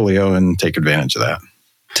portfolio and take advantage of that.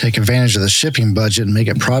 Take advantage of the shipping budget and make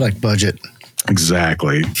it product budget.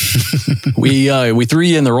 Exactly. We threw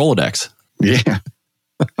you in the Rolodex. Yeah.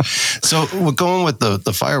 So going with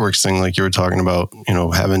the fireworks thing, like you were talking about,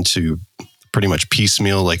 having to pretty much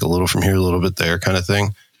piecemeal, like a little from here, a little bit there kind of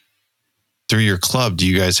thing. Through your club, do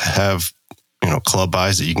you guys have, club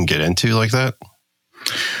buys that you can get into like that?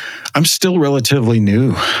 I'm still relatively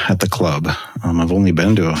new at the club. I've only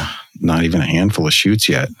been to not even a handful of shoots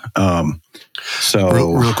yet. So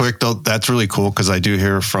real quick though, that's really cool, because I do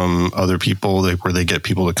hear from other people where they get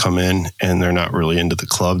people to come in and they're not really into the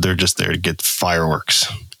club. They're just there to get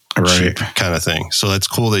fireworks, right? Kind of thing. So that's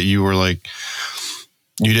cool that you were like,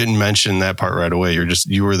 you didn't mention that part right away.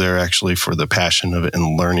 You were there actually for the passion of it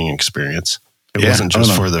and learning experience. It wasn't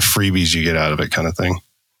just for the freebies you get out of it kind of thing.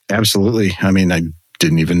 Absolutely. I mean, I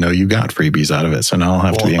didn't even know you got freebies out of it. So now I'll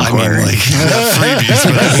have to be inquiring. I mean, like, not freebies,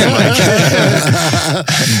 but I mean, like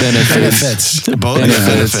Benefits. both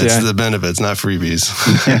benefits. Yeah. The benefits, not freebies.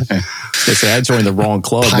 They say I joined the wrong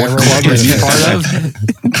club. Pyro what club are you part of?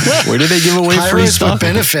 Where do they give away free Pyros stuff? with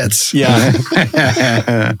benefits.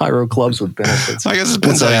 Yeah. Pyro clubs with benefits. I guess it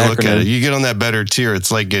depends how you look at it. You get on that better tier,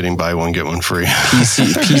 it's like getting buy one, get one free.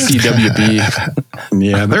 PCWB.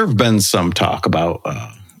 Yeah, there have been some talk about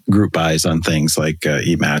group buys on things like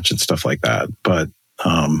e-match and stuff like that. But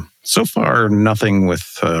so far, nothing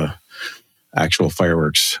with actual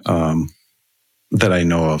fireworks that I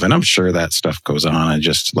know of. And I'm sure that stuff goes on. I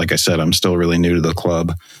just, like I said, I'm still really new to the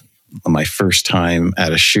club. My first time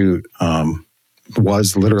at a shoot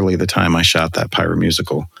was literally the time I shot that Pyro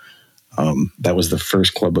musical. That was the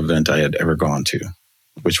first club event I had ever gone to,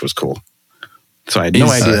 which was cool. So I had no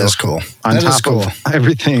idea. That is cool. On That top is cool. of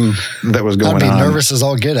everything that was going on. I'd be nervous as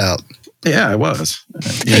all get out. Yeah, I was.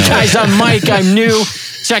 Hey guys, I'm Mike. I'm new.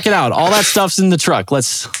 Check it out. All that stuff's in the truck.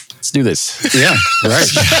 Let's do this. Yeah, right.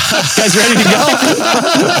 Guys ready to go?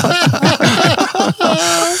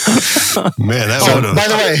 Man, that So, would have. by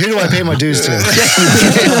the way, who do I pay my dues to?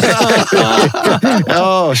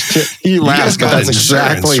 Oh, shit. He laughed, but got that's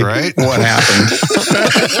insurance, exactly right? what happened.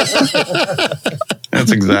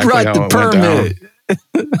 That's exactly Brought how the it permit.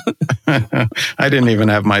 went down. I didn't even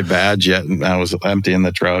have my badge yet, and I was empty in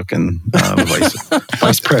the truck, and the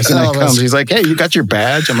vice president Oh, comes. He's like, "Hey, you got your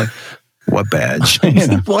badge?" I'm like, "What badge?" You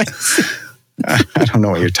know, What? I don't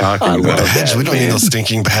know what you're talking about. Badge. We don't need no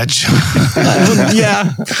stinking badge.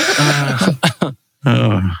 Yeah.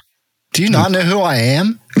 Do you not know who I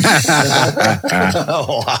am?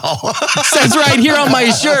 Oh, wow. Says right here on my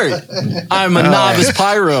shirt. I'm a novice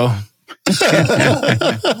pyro.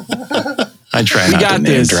 I try We not to got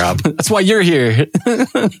name this. drop. That's why you're here.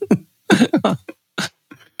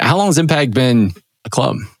 How long has Impact been a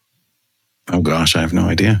club? Oh gosh, I have no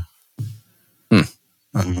idea.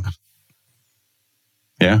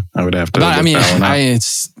 Yeah, I would have to. I mean, look that one up. I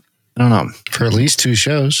don't know. For at least 2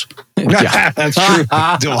 shows. Yeah. That's true.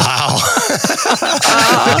 Wow.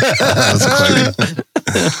 That's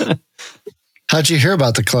clever. How'd you hear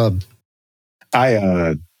about the club?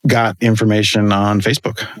 I got information on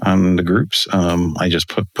Facebook on the groups. I just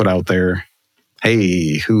put out there,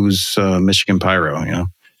 "Hey, who's Michigan Pyro?" You know,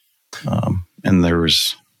 and there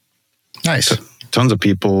was Nice. tons of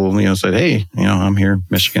people. You know, said, "Hey, you know, I'm here,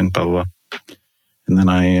 Michigan." Blah blah blah. And then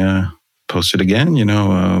I posted again. You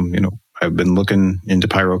know, I've been looking into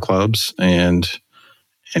pyro clubs, and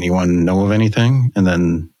anyone know of anything? And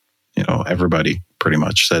then, you know, everybody pretty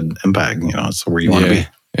much said Impact. You know, it's where you want to be.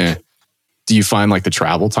 Yeah. Do you find like the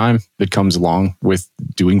travel time that comes along with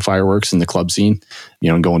doing fireworks in the club scene, you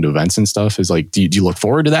know, and going to events and stuff is like, do you look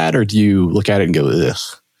forward to that, or do you look at it and go, ugh?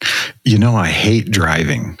 You know, I hate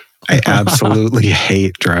driving. I absolutely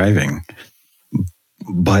hate driving.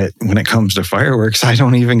 But when it comes to fireworks, I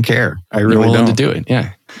don't even care. I You're really willing don't. to do it.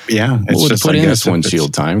 Yeah. Yeah. What would just, put I in guess, this if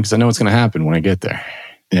windshield time? Because I know what's going to happen when I get there.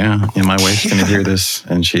 Yeah. And my wife's going to hear this,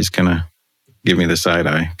 and she's going to give me the side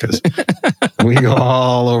eye, because we go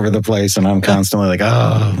all over the place, and I'm constantly like,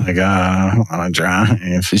 "Oh my God, I don't want to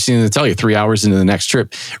drive." She's going to tell you 3 hours into the next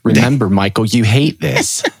trip, remember, Michael, you hate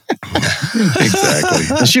this.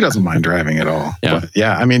 Exactly. And she doesn't mind driving at all. Yeah. But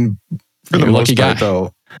yeah. I mean, for You're the a most lucky part, guy.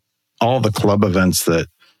 though, all the club events that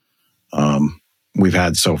we've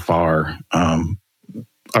had so far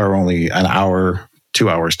are only an hour, 2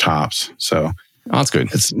 hours tops. So Oh, that's good.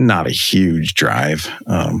 it's not a huge drive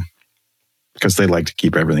because they like to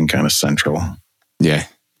keep everything kind of central. Yeah.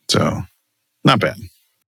 So not bad.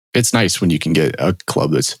 It's nice when you can get a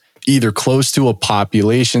club that's either close to a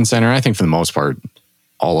population center. I think for the most part,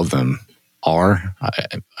 all of them are.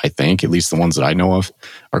 I think, at least the ones that I know of,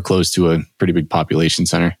 are close to a pretty big population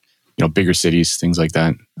center. You know, bigger cities, things like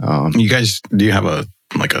that. You guys, do you have a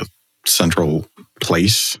central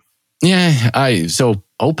place? Yeah, so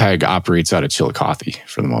OPEG operates out of Chillicothe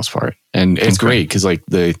for the most part. And it's great because like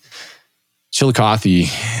the Chillicothe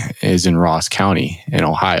is in Ross County in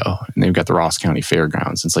Ohio, and they've got the Ross County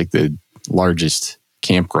Fairgrounds. It's like the largest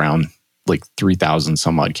campground, like 3,000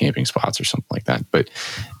 some odd camping spots or something like that. But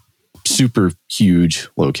super huge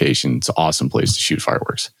location. It's an awesome place to shoot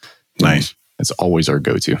fireworks. Nice. It's always our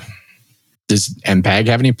go-to. Does MPAG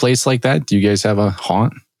have any place like that? Do you guys have a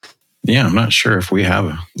haunt? Yeah, I'm not sure if we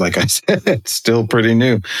have, like I said, it's still pretty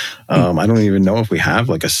new. I don't even know if we have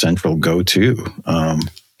like a central go-to.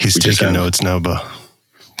 He's We just taking have- notes, Nova.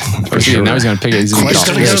 Now he's going to pick it. He's going to Go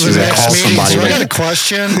to the next meeting. So I got a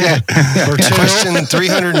question. Or two. Question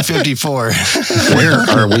 354. Where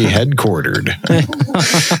are we headquartered?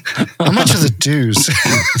 How much are the dues?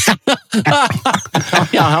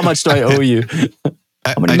 Yeah, how much do I owe you?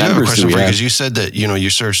 I do have a question for you, because you said that, you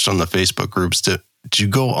searched on the Facebook groups. Did you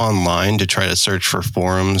go online to try to search for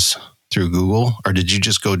forums through Google, or did you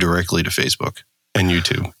just go directly to Facebook and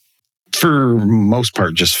YouTube? For most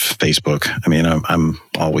part, just Facebook. I mean, I'm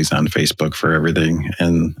always on Facebook for everything.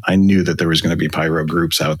 And I knew that there was going to be Pyro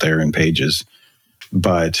groups out there and pages.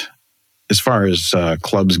 But as far as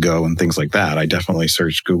clubs go and things like that, I definitely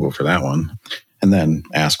searched Google for that one. And then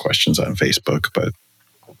ask questions on Facebook. But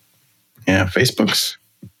yeah, Facebook's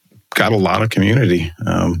got a lot of community,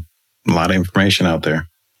 a lot of information out there.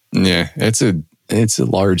 Yeah, it's a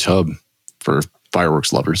large hub for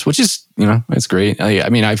fireworks lovers, which is, it's great. I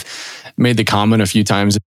mean, I've made the comment a few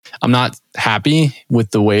times. I'm not happy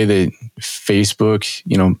with the way that Facebook,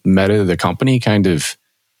 Meta, the company, kind of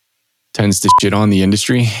tends to shit on the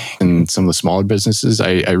industry and some of the smaller businesses.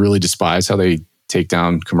 I really despise how they take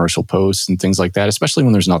down commercial posts and things like that, especially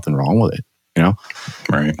when there's nothing wrong with it,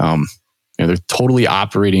 Right. They're totally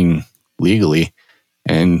operating legally,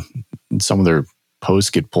 and some of their posts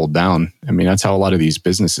get pulled down. I mean, that's how a lot of these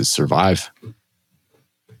businesses survive.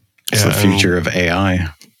 It's the future of AI.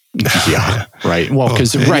 Yeah, right. Well,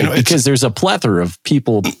 because there's a plethora of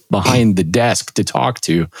people behind the desk to talk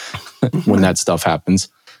to when that stuff happens.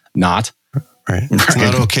 Not. Right. It's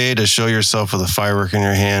not okay to show yourself with a firework in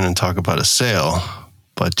your hand and talk about a sale,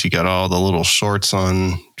 but you got all the little shorts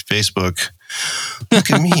on Facebook.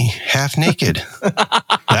 Look at me, half naked.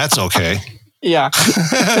 That's okay. Yeah.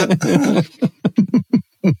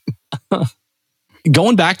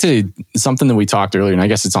 Going back to something that we talked earlier, and I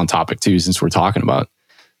guess it's on topic too, since we're talking about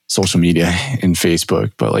social media and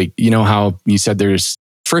Facebook, but how you said there's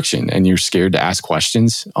friction and you're scared to ask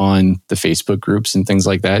questions on the Facebook groups and things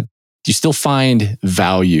like that. Do you still find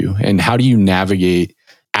value, and how do you navigate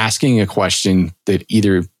asking a question that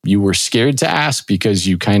either you were scared to ask because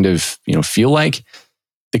you kind of, feel like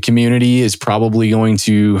the community is probably going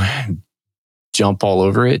to jump all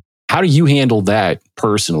over it? How do you handle that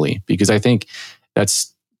personally? Because I think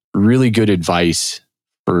that's really good advice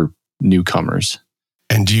for newcomers.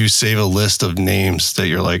 And do you save a list of names that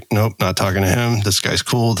you're like, nope, not talking to him. This guy's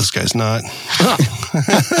cool. This guy's not.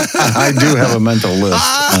 I do have a mental list.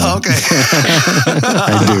 Okay.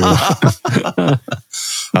 I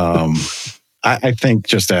do. I think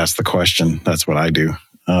just ask the question. That's what I do.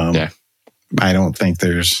 I don't think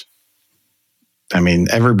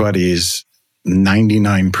everybody's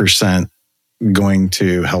 99% going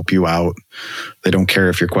to help you out. They don't care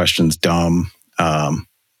if your question's dumb.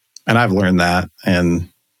 And I've learned that, and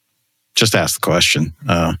just ask the question.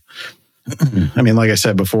 Like I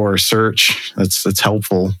said before, search, that's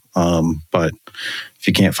helpful. But if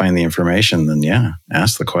you can't find the information, then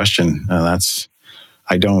ask the question. I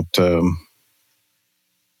don't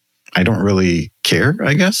really care,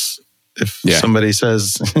 I guess, if somebody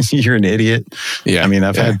says you're an idiot. Yeah.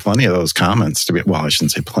 I've had plenty of those comments I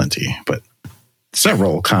shouldn't say plenty, but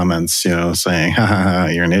several comments, saying, ha, ha, ha,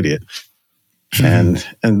 you're an idiot. And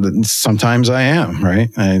sometimes I am, right?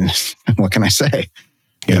 What can I say?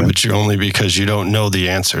 Yeah, but you're only because you don't know the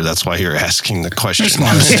answer. That's why you're asking the question. It's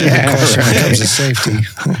not a stupid question when it comes to safety.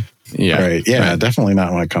 Yeah. Right. Yeah, right. Definitely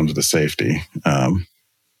not when it comes to safety.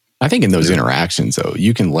 I think in those interactions, though,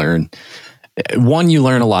 you can learn. One, you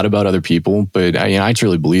learn a lot about other people, but I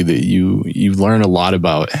truly believe that you learn a lot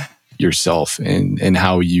about yourself and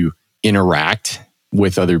how you interact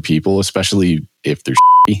with other people, especially if they're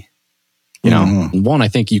shitty. One, I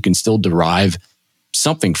think you can still derive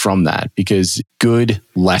something from that, because good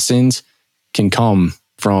lessons can come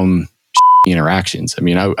from interactions.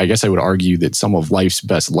 I guess I would argue that some of life's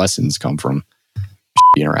best lessons come from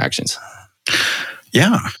interactions.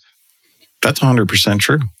 Yeah, that's 100%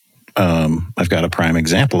 true. I've got a prime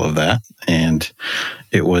example of that, and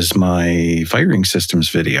it was my firing systems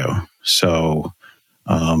video. So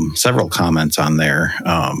several comments on there,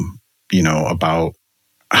 about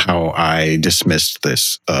how I dismissed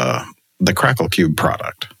this, the Crackle Cube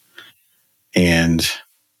product. And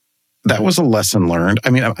that was a lesson learned.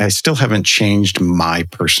 I still haven't changed my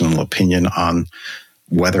personal opinion on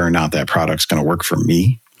whether or not that product's going to work for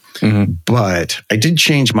me. Mm-hmm. But I did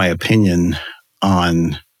change my opinion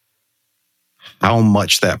on how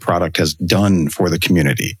much that product has done for the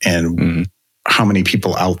community and how many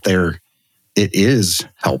people out there it is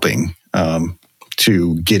helping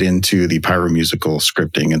to get into the pyromusical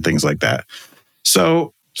scripting and things like that.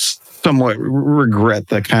 So somewhat regret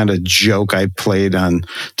the kind of joke I played on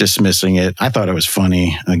dismissing it. I thought it was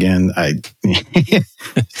funny. Again,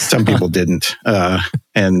 some people didn't.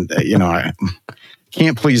 And, I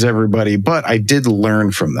can't please everybody, but I did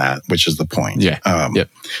learn from that, which is the point. Yeah.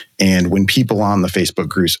 And when people on the Facebook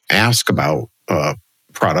groups ask about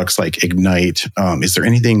products like Ignite, is there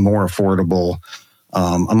anything more affordable?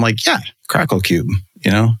 I'm like, yeah, Crackle Cube,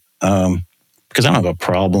 because I don't have a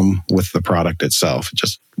problem with the product itself. It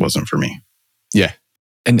just wasn't for me. Yeah.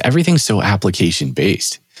 And everything's so application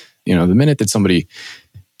based. The minute that somebody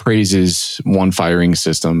praises one firing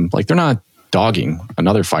system, like they're not dogging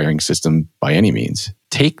another firing system by any means.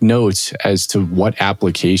 Take notes as to what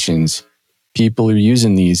applications people are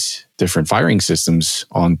using these different firing systems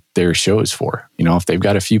on their shows for. If they've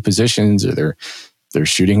got a few positions, or they're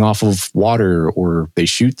shooting off of water, or they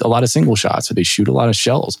shoot a lot of single shots, or they shoot a lot of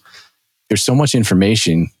shells. There's so much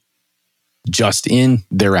information just in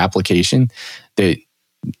their application that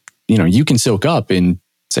you can soak up and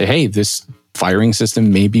say, hey, this firing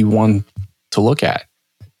system may be one to look at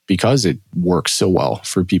because it works so well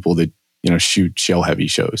for people that shoot shell heavy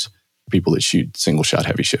shows, people that shoot single shot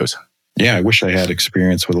heavy shows. Yeah, I wish I had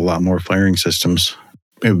experience with a lot more firing systems.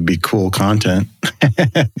 It would be cool content.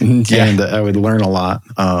 Yeah. And I would learn a lot.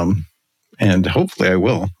 And hopefully I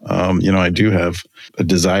will. I do have a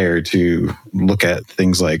desire to look at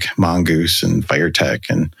things like Mongoose and FireTech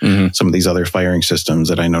and some of these other firing systems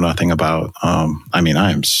that I know nothing about. I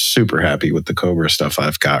am super happy with the Cobra stuff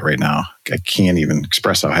I've got right now. I can't even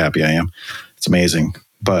express how happy I am. It's amazing.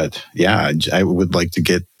 But yeah, I would like to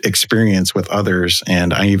get experience with others.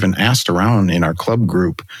 And I even asked around in our club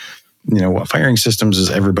group, what firing systems does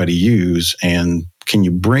everybody use? And can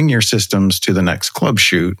you bring your systems to the next club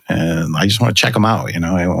shoot? And I just want to check them out.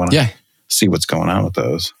 I want to see what's going on with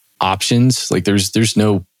those options. Like there's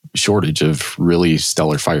no shortage of really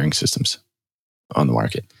stellar firing systems on the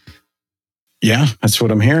market. Yeah, that's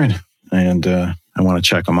what I'm hearing. And I want to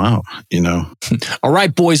check them out, All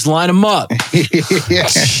right, boys, line them up. Yeah.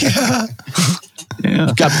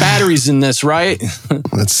 You've got batteries in this, right?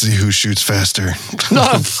 Let's see who shoots faster. No.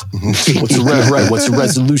 What's the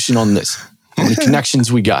resolution on this? How many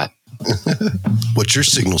connections we got? What's your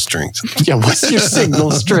signal strength? Yeah, what's your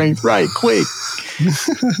signal strength? Right, quick.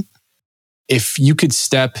 If you could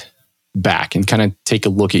step back and kind of take a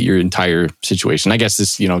look at your entire situation, I guess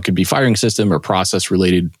this, could be firing system or process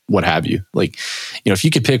related, what have you. Like, if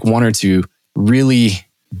you could pick one or two really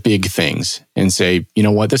big things and say,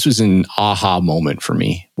 this was an aha moment for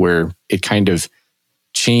me where it kind of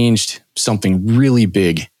changed something really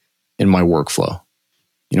big in my workflow.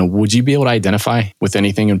 Would you be able to identify with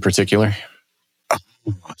anything in particular?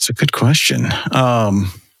 That's a good question.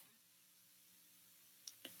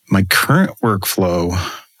 My current workflow,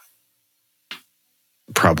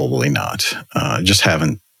 probably not. Just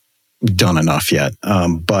haven't done enough yet.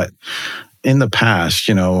 But in the past,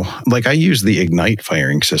 I used the Ignite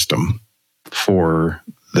firing system for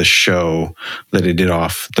the show that I did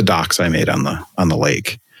off the docks I made on the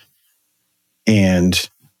lake. And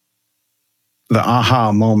the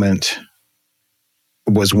aha moment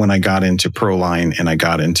was when I got into Proline and I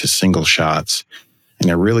got into single shots, and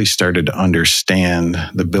I really started to understand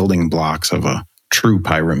the building blocks of a true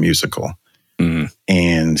Pyro musical.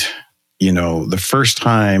 And, the first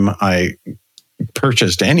time I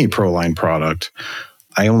purchased any Proline product,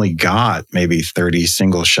 I only got maybe 30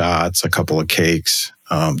 single shots, a couple of cakes,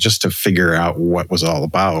 just to figure out what was all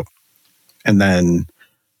about. And then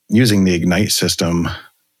using the Ignite system,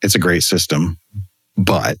 it's a great system,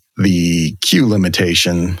 but the cue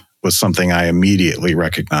limitation was something I immediately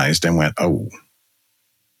recognized and went, oh,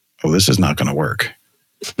 this is not going to work.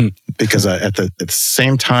 Because at the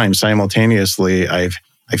same time, simultaneously, I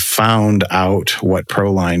found out what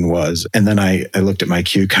Proline was. And then I looked at my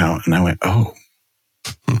cue count and I went, oh,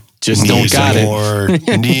 just don't got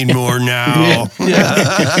it. Need more now.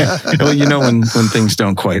 Yeah. Well, when things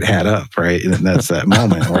don't quite add up, right? And that's that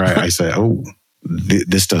moment where I say, oh,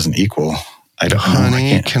 this doesn't equal. I don't know.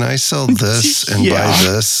 Honey, can I sell this and buy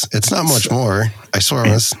this? It's not much more. I swear on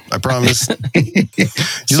this. I promise.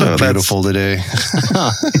 You look beautiful today.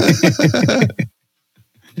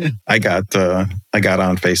 I got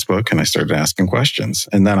on Facebook and I started asking questions.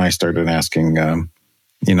 And then I started asking,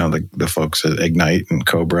 the folks at Ignite and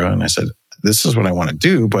Cobra. And I said, this is what I want to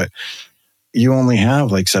do, but you only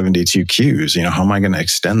have like 72 cues. How am I going to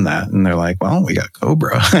extend that? And they're like, well, we got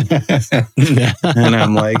Cobra. And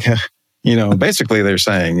I'm like, basically they're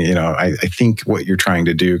saying, I think what you're trying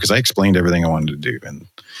to do, because I explained everything I wanted to do. And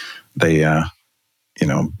they,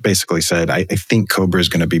 basically said, I think Cobra is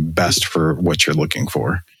going to be best for what you're looking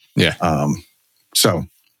for. Yeah. So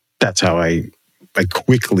that's how I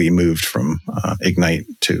quickly moved from Ignite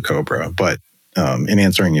to Cobra. But in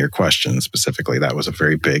answering your question specifically, that was a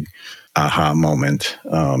very big aha moment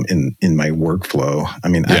in my workflow. I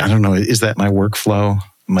mean, I don't know, is that my workflow?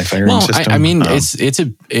 My firing system? I mean,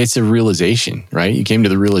 it's a realization, right? You came to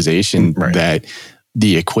the realization that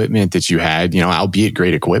the equipment that you had, albeit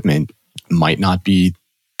great equipment, might not be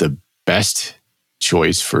the best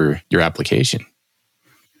choice for your application.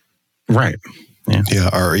 Right. Yeah.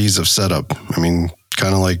 Our ease of setup. I mean,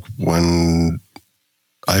 kind of like when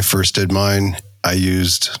I first did mine, I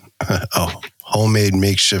used a homemade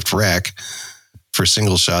makeshift rack for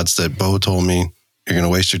single shots that Bo told me, you're going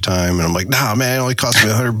to waste your time. And I'm like, nah, man, it only cost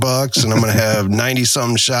me $100 and I'm going to have 90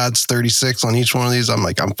 something shots, 36 on each one of these. I'm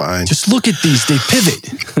like, I'm fine. Just look at these. They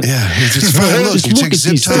pivot. Yeah. It's fine. Look, you take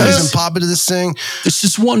zip ties and pop into this thing. It's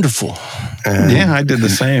just wonderful. Yeah, I did the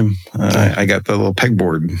same. I got the little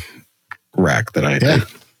pegboard rack that I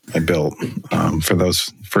built for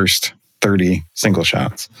those first 30 single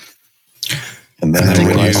shots. And then I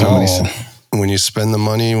realized when you spend the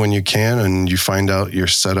money when you can and you find out your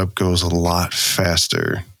setup goes a lot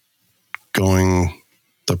faster going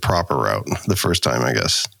the proper route the first time, I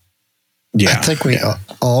guess. Yeah. I think we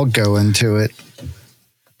all go into it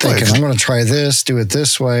thinking, I'm going to try this, do it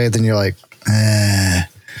this way. Then you're like, I'm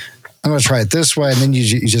going to try it this way. And then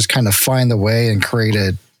you just kind of find the way and create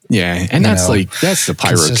it. Yeah. And that's the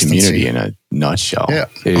Pyro community in a nutshell. Yeah.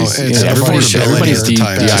 Everybody's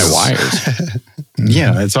DIYers.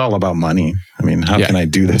 Yeah, it's all about money. I mean, how can I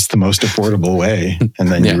do this the most affordable way? And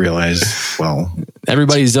then you realize, well,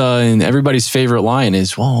 everybody's favorite line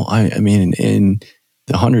is, well, I mean, in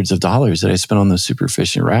the hundreds of dollars that I spent on those super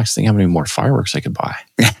efficient racks, think how many more fireworks I could buy.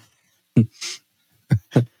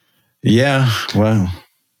 Yeah, well,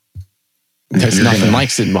 there's nothing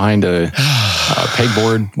like sitting behind a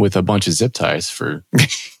pegboard with a bunch of zip ties for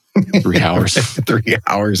 3 hours. 3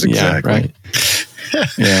 hours, exactly. Yeah, right.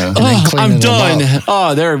 Yeah. I'm done.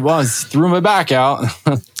 Oh, there it was. Threw my back out.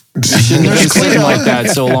 Shouldn't have been sitting like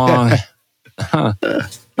that so long.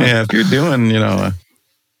 Yeah, if you're doing, a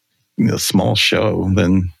small show,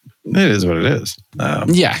 then it is what it is.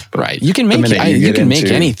 Right. You can make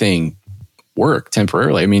anything work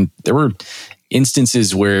temporarily. I mean, there were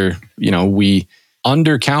instances where we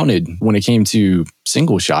undercounted when it came to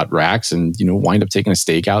single shot racks, and wind up taking a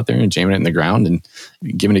stake out there and jamming it in the ground and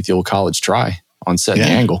giving it the old college try on set and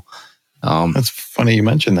angle. That's funny you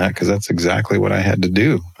mentioned that, because that's exactly what I had to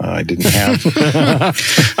do. I didn't have you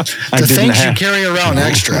carry around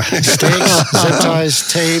extra stakes, zip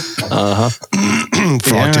ties, tape,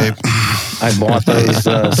 frog tape. I bought those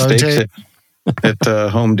stakes at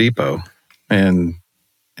Home Depot, and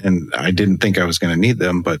I didn't think I was going to need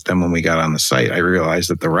them. But then when we got on the site, I realized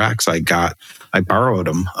that the racks I borrowed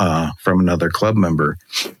them from another club member,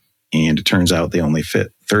 and it turns out they only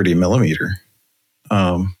fit 30 millimeter.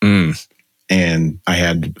 And I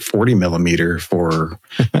had 40 millimeter for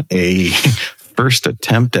a first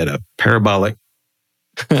attempt at a parabolic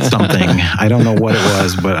something. I don't know what it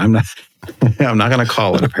was, but I'm not going to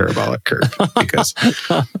call it a parabolic curve, because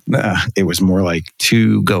it was more like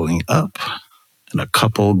 2 going up and a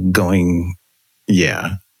couple going,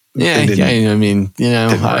 I mean,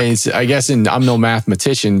 I guess, and I'm no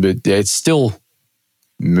mathematician, but it still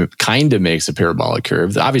kind of makes a parabolic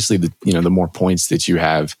curve. Obviously, the more points that you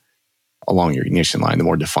have along your ignition line, the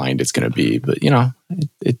more defined it's going to be. But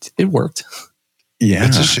it worked. Yeah,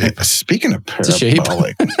 it's a shape. Speaking of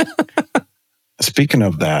parabolic, speaking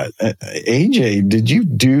of that, AJ, did you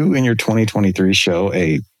do in your 2023 show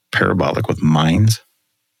a parabolic with mines?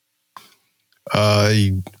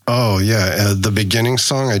 The beginning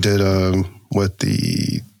song I did with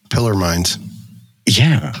the pillar mines.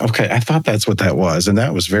 Yeah. Okay. I thought that's what that was, and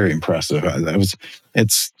that was very impressive.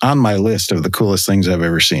 It's on my list of the coolest things I've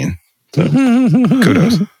ever seen. So,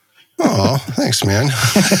 kudos. Oh, thanks, man.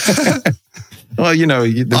 Well,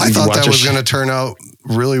 I thought that was going to turn out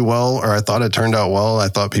really well, or I thought it turned out well. I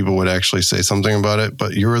thought people would actually say something about it,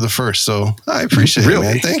 but you were the first, so I appreciate it,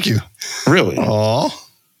 man. Thank you. Really? Oh.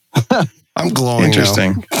 I'm glowing.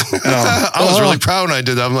 Interesting. I was really proud when I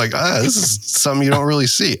did that. I'm like, this is something you don't really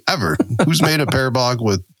see ever. Who's made a parabolic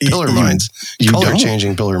with pillar mines? Color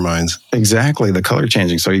changing pillar mines. Exactly, the color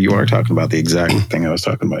changing. So you are talking about the exact thing I was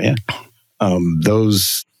talking about. Yeah.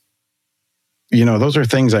 Those are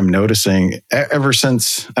things I'm noticing ever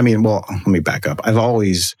since. I mean, well, let me back up. I've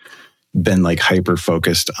always been like hyper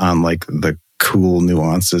focused on like the cool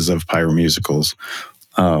nuances of pyro musicals.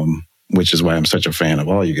 Which is why I'm such a fan of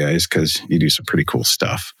all you guys, because you do some pretty cool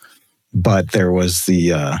stuff. But there was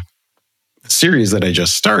the series that I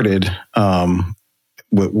just started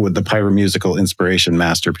with the Pyro Musical Inspiration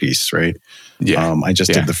Masterpiece, right? Yeah. I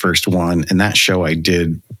just did the first one, and that show I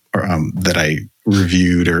did that I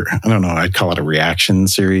reviewed, or I don't know, I'd call it a reaction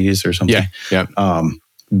series or something. Yeah.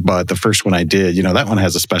 But the first one I did, that one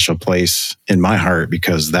has a special place in my heart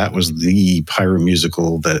because that was the Pyro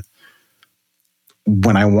Musical that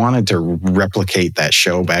when I wanted to replicate that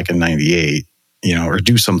show back in 98, or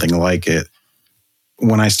do something like it,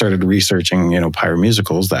 when I started researching, Pyro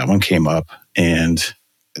Musicals, that one came up, and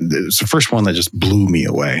it's the first one that just blew me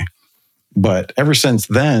away. But ever since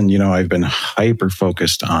then, I've been hyper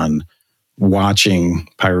focused on watching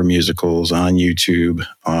Pyro Musicals on YouTube.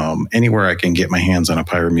 Anywhere I can get my hands on a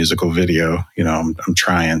Pyro Musical video, I'm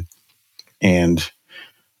trying. And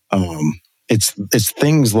it's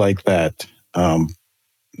things like that. How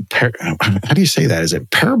do you say that? Is it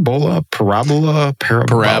parabola? Parabola.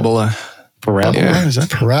 Parabola? Yeah. Is that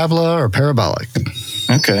parabola or parabolic?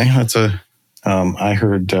 Okay, that's I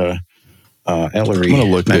heard Ellery I'm gonna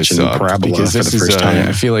look mention this up parabola because for this the first is. time.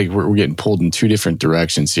 I feel like we're getting pulled in two different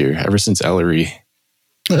directions here. Ever since Ellery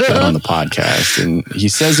got on the podcast, and he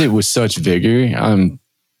says it with such vigor,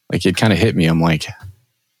 like it kind of hit me. I'm like,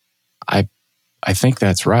 I think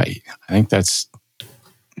that's right. I think that's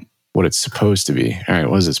what it's supposed to be. All right,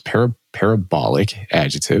 what is this? Parabolic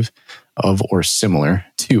adjective of or similar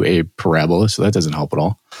to a parabola, so that doesn't help at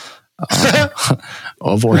all.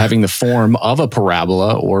 Of or having the form of a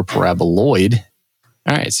parabola or paraboloid.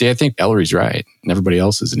 All right, see, I think Ellery's right, and everybody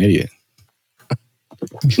else is an idiot.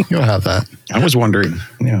 You'll have that. I was wondering,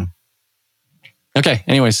 Okay,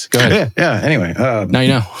 anyways, go ahead. Yeah. Anyway, Now you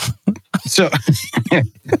know. So,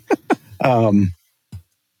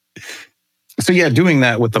 doing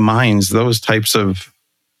that with the minds, those types of,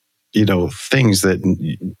 things that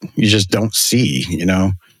you just don't see,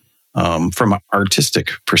 from an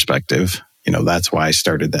artistic perspective, that's why I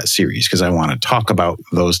started that series, because I want to talk about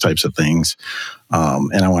those types of things.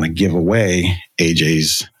 And I want to give away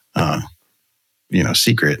AJ's,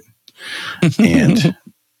 secret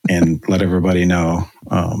and let everybody know,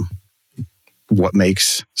 what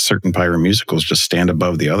makes certain Pyro Musicals just stand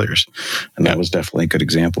above the others. And that was definitely a good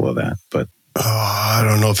example of that. But I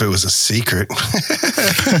don't know if it was a secret.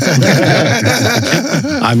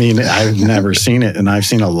 I mean, I've never seen it, and I've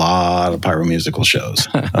seen a lot of Pyro Musical shows.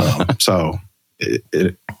 So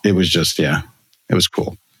it was just, it was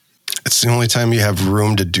cool. It's the only time you have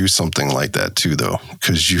room to do something like that too, though,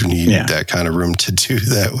 because you need that kind of room to do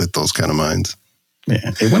that with those kind of minds.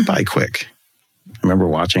 Yeah, it went by quick. I remember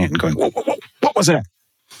watching it and going, whoa, what was that?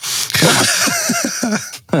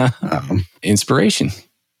 Inspiration,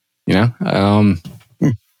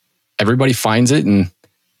 everybody finds it in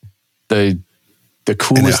the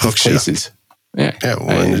coolest of places. Yeah.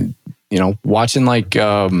 Watching like,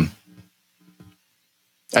 I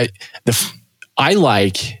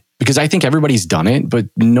like, because I think everybody's done it, but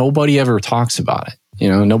nobody ever talks about it.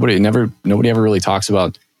 Nobody ever really talks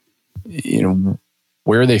about,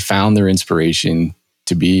 where they found their inspiration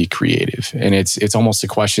to be creative. And it's almost a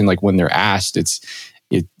question like when they're asked, it's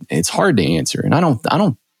hard to answer. And I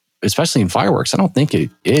don't, especially in fireworks, I don't think it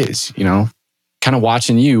is, kind of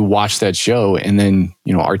watching you watch that show and then,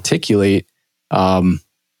 articulate, all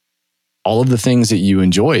of the things that you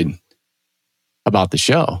enjoyed about the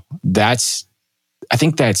show. I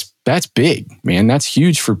think that's big, man. That's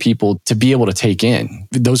huge for people to be able to take in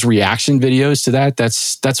those reaction videos to that.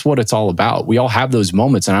 That's what it's all about. We all have those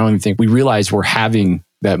moments, and I don't even think we realize we're having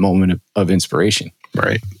that moment of inspiration.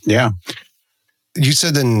 Right. Yeah. You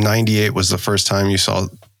said that 98 was the first time you saw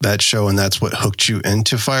that show, and that's what hooked you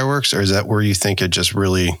into fireworks? Or is that where you think it just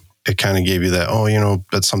really, it kind of gave you that,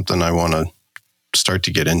 that's something I want to start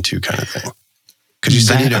to get into kind of thing? Because you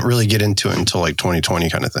said you didn't really get into it until like 2020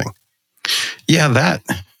 kind of thing. Yeah,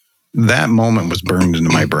 that moment was burned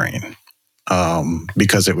into my brain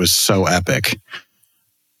because it was so epic.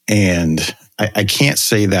 And I can't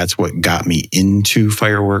say that's what got me into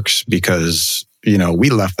fireworks because, we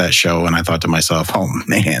left that show and I thought to myself, oh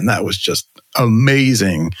man, that was just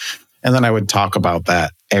amazing. And then I would talk about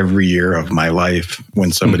that every year of my life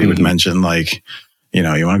when somebody would mention like, you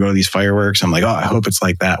want to go to these fireworks? I'm like, oh, I hope it's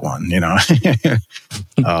like that one, and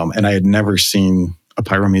I had never seen a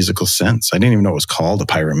Pyro Musical since. I didn't even know it was called a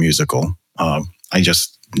Pyro Musical. I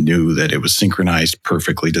just knew that it was synchronized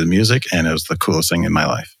perfectly to the music, and it was the coolest thing in my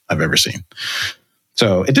life I've ever seen.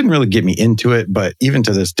 So it didn't really get me into it, but even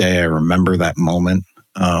to this day, I remember that moment.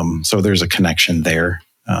 So there's a connection there.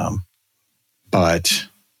 But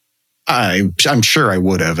I'm sure I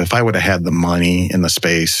would have, if I would have had the money and the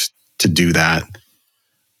space to do that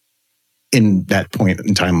in that point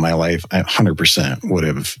in time in my life, I 100% would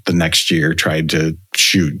have the next year tried to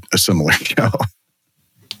shoot a similar show.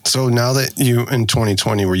 So now that you, in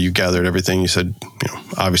 2020, where you gathered everything, you said,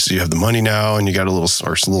 obviously you have the money now and you got a little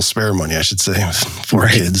spare money, I should say, for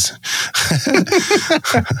kids.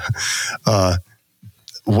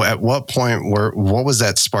 At what point, what was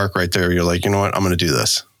that spark right there? You're like, you know what, I'm going to do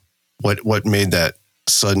this. What made that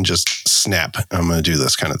sudden just snap? I'm going to do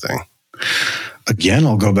this kind of thing. Again,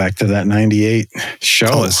 I'll go back to that 98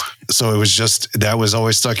 show. So it was just, that was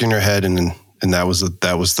always stuck in your head. And that was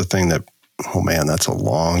the thing that, oh man, that's a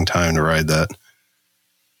long time to ride that.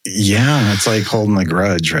 Yeah, it's like holding a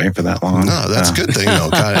grudge, right, for that long. No, that's a good thing, though.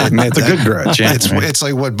 God, it's a good grudge. Yeah, it's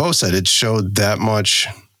like what Bo said. It showed that much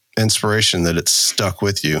inspiration that it stuck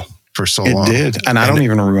with you for so long. It did, and I don't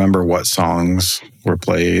even remember what songs were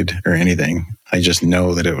played or anything. I just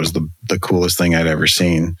know that it was the coolest thing I'd ever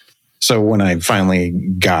seen. So when I finally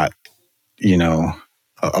got,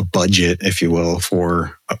 a budget, if you will,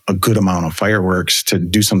 for a good amount of fireworks to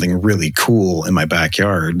do something really cool in my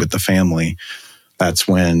backyard with the family, that's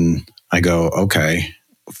when I go, okay,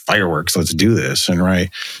 fireworks, let's do this. And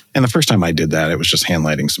the first time I did that, it was just hand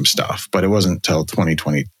lighting some stuff. But it wasn't until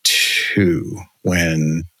 2022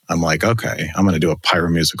 when I'm like, okay, I'm going to do a pyro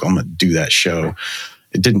musical. I'm going to do that show.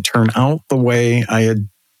 It didn't turn out the way I had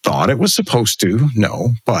thought it was supposed to,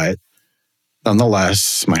 no, but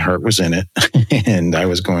nonetheless, my heart was in it, and I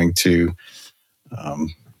was going to,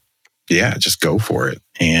 just go for it.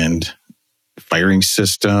 And firing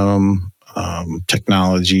system,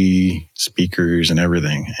 technology, speakers, and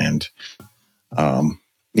everything. And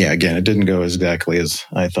again, it didn't go exactly as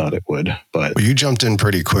I thought it would. But you jumped in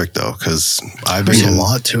pretty quick, though, because there's a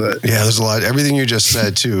lot to it. Yeah, there's a lot. Everything you just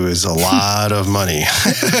said too is a lot of money.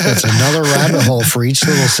 It's another rabbit hole for each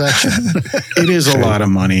little section. It is a lot of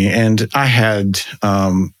money, and I had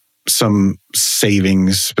some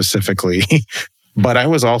savings specifically, but I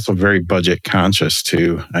was also very budget conscious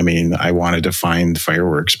too. I mean, I wanted to find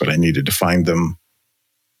fireworks, but I needed to find them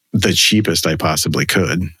the cheapest I possibly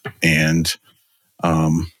could, and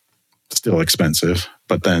still expensive.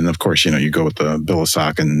 But then, of course, you go with the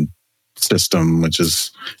Billisauken system, which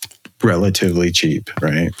is relatively cheap,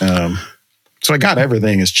 right? So I got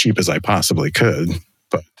everything as cheap as I possibly could,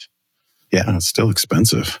 but yeah, it's still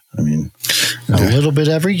expensive. I mean, a little bit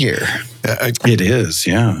every year. It is,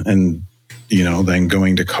 yeah. And, then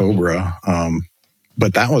going to Cobra,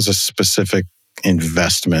 but that was a specific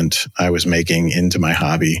investment I was making into my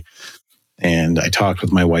hobby. And I talked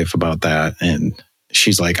with my wife about that, and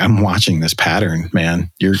she's like, I'm watching this pattern,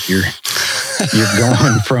 man. You're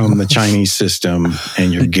going from the Chinese system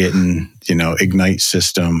and you're getting, Ignite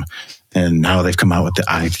system. And now they've come out with the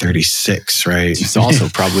I-36, right? She's also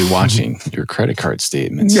probably watching your credit card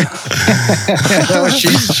statements. No,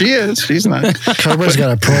 she is. She's not. Cobra's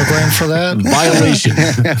got a program for that. Violation.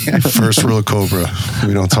 First rule of Cobra.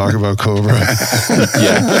 We don't talk about Cobra.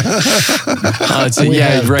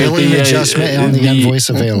 Billing adjustment on the invoice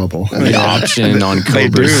available. The option on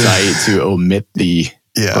Cobra's site to omit the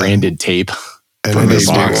branded tape. And then this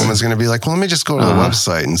woman's going to be like, well, let me just go to the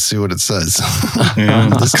website and see what it says.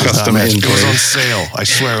 This custom goes on sale. I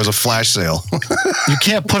swear it was a flash sale. You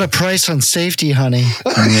can't put a price on safety, honey.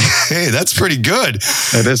 Hey, that's pretty good.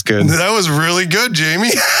 That is good. That was really good, Jamie.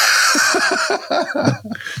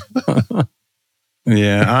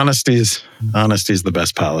 Yeah, honesty is the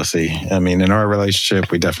best policy. I mean, in our relationship,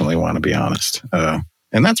 we definitely want to be honest.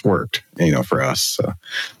 And that's worked, for us. So,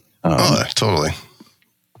 totally.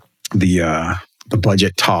 The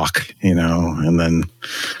budget talk, and then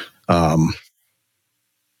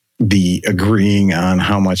the agreeing on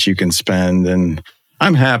how much you can spend. And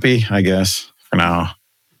I'm happy, I guess, for now.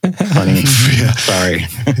 Honey, sorry.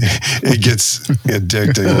 It gets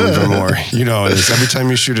addicting a little bit more. It is. Every time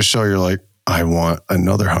you shoot a show, you're like, I want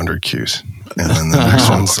another 100 cues. And then the next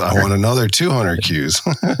one's, I want another 200 cues.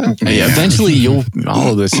 Eventually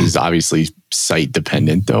all of this is obviously site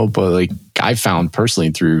dependent though, but I found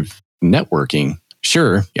personally through networking,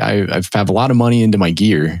 sure, I've had a lot of money into my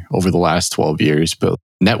gear over the last 12 years, but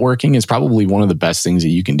networking is probably one of the best things that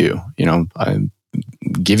you can do.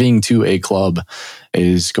 Giving to a club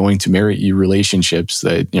is going to merit you relationships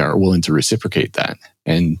that are willing to reciprocate that.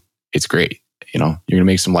 And it's great. You're going to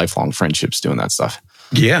make some lifelong friendships doing that stuff.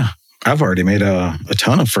 Yeah. I've already made a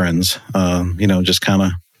ton of friends, just kind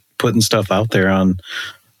of putting stuff out there on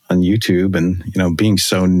YouTube and, being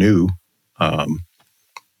so new.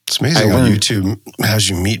 It's amazing how YouTube has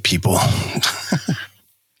you meet people.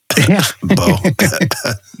 Yeah. Bo.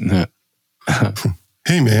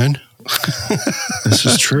 Hey, man. This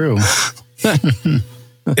is true.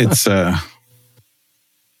 It's,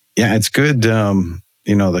 it's good.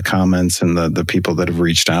 The comments and the people that have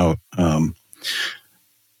reached out.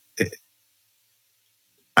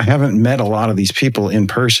 I haven't met a lot of these people in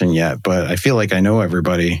person yet, but I feel like I know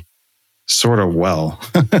everybody sort of well.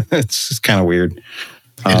 It's kind of weird.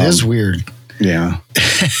 It is weird. Yeah.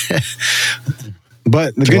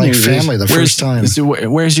 But the They're good like news family is, the first time. So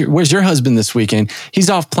where's your husband this weekend? He's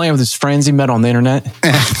off playing with his friends he met on the internet.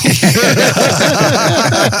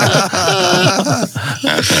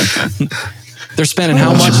 They're spending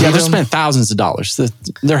how much? Yeah, they're spending thousands of dollars.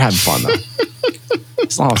 They're having fun though.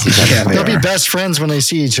 As long as he's having fun. They'll be best friends when they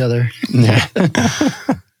see each other. Yeah.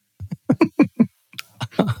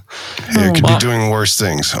 It could be doing worse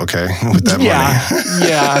things, okay, with that money.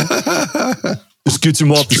 Yeah. Just gets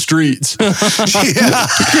him off the streets.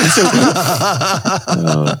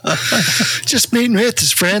 Just meeting with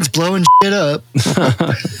his friends, blowing shit up.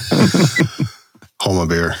 Hold my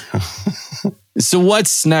beer. So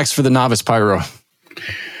what's next for the Novice Pyro?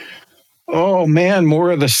 oh man,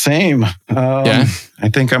 more of the same. Yeah. I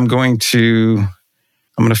think I'm going to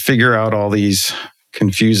figure out all these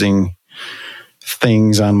confusing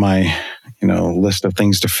things on my, list of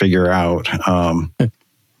things to figure out.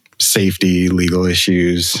 Safety, legal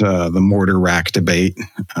issues, the mortar rack debate.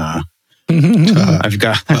 I've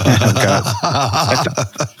got.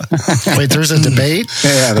 Wait, there's a debate?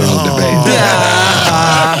 Yeah, there's a debate.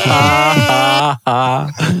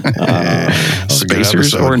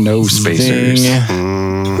 Spacers or no spacers?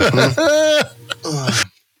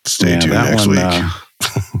 Stay tuned next week.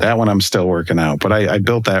 That one I'm still working out, but I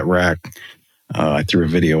built that rack. I threw a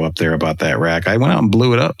video up there about that rack. I went out and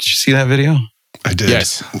blew it up. Did you see that video? I did.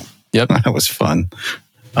 Yes. Yep. That was fun.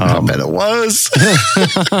 I bet it was.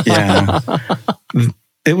 Yeah.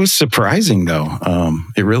 It was surprising though.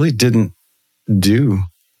 It really didn't do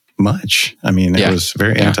much. I mean, it was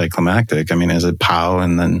very anticlimactic. I mean, as a pow,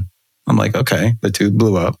 and then I'm like, okay, the tube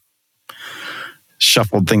blew up.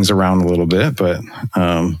 Shuffled things around a little bit, but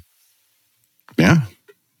it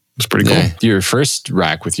was pretty cool. Yeah. Your first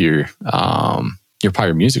rack with your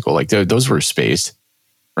Pyro Musical, like those were spaced,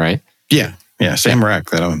 right? Yeah. Yeah. Same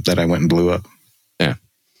rack that I went and blew up. Yeah.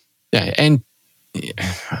 Yeah. And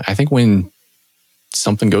I think when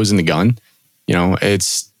something goes in the gun,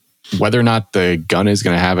 it's whether or not the gun is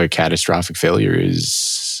going to have a catastrophic failure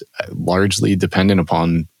is largely dependent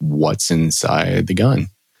upon what's inside the gun.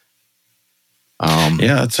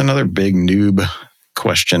 That's another big noob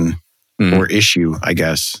question or issue, I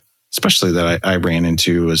guess, especially that I ran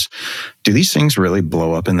into was, do these things really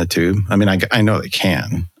blow up in the tube? I mean, I know they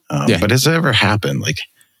can, but has it ever happened like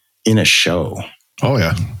in a show? Oh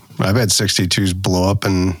yeah. I've had 62s blow up.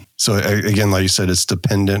 And so again, like you said, it's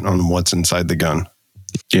dependent on what's inside the gun.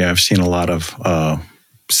 Yeah. I've seen a lot of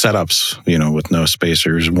setups, with no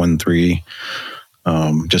spacers, 1-3,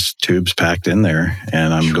 just tubes packed in there.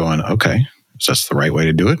 And I'm going, okay, is this the right way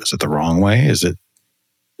to do it? Is it the wrong way? Is it,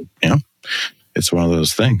 it's one of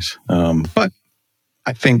those things. But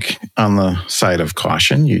I think on the side of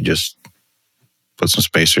caution, you just put some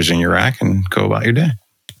spacers in your rack and go about your day.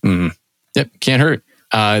 Mm-hmm. Yep. Can't hurt.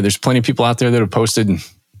 There's plenty of people out there that have posted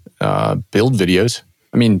build videos.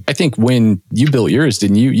 I mean, I think when you built yours,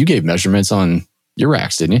 didn't you? You gave measurements on your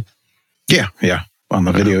racks, didn't you? Yeah. On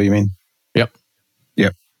the video, you mean? Yep.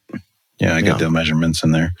 Yeah, I got the measurements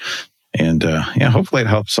in there. And hopefully it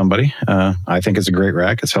helps somebody. I think it's a great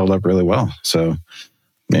rack. It's held up really well. So,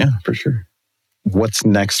 yeah, for sure. What's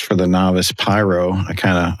next for the Novice Pyro? I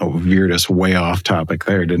kind of veered us way off topic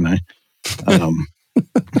there, didn't I?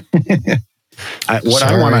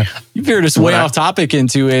 You veered us way off topic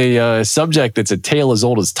into a subject that's a tale as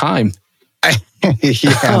old as time.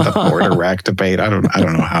 The border rack debate. I don't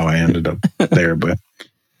know how I ended up there, but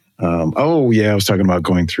I was talking about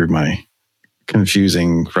going through my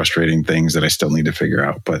confusing, frustrating things that I still need to figure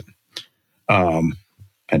out. But I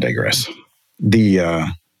digress. The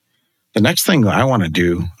next thing that I want to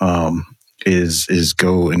do is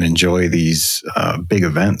go and enjoy these big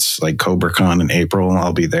events like CobraCon in April.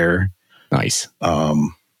 I'll be there. Nice.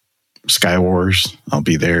 Sky Wars, I'll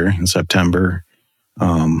be there in September.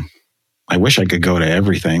 I wish I could go to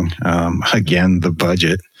everything. Again, the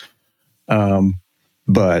budget.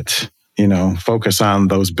 But, focus on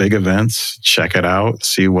those big events, check it out,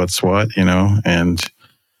 see what's what, and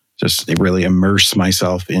just really immerse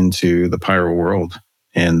myself into the Pyro world,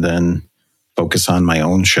 and then focus on my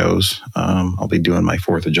own shows. I'll be doing my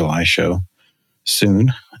 4th of July show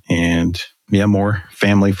soon, and more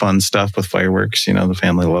family fun stuff with fireworks. The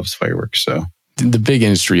family loves fireworks. So the big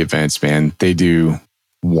industry events, man, they do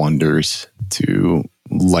wonders to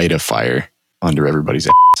light a fire under everybody's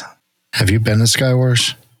ass. Have you been to Sky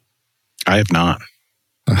Wars? I have not.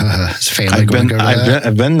 Is family going to go to that?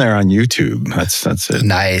 I've been there on YouTube. That's it.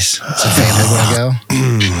 Nice. Is the family going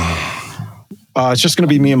to go? It's just going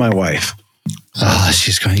to be me and my wife. Oh,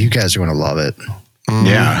 you guys are going to love it.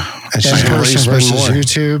 Yeah. And she's going to person spend versus more.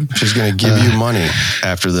 YouTube. She's going to give you money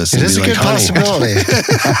after this. It is a be good like, possibility.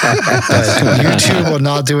 But YouTube will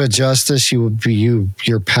not do it justice.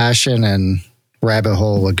 Your passion and rabbit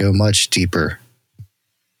hole will go much deeper.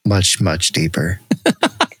 Much, much deeper.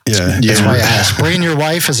 Yeah. That's why I asked. Bringing your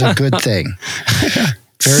wife is a good thing.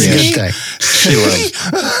 Very good thing.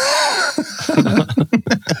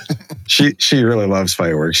 She really loves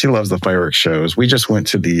fireworks. She loves the fireworks shows. We just went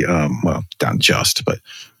to the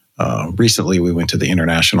recently we went to the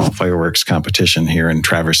international fireworks competition here in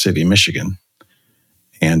Traverse City, Michigan,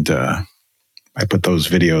 and I put those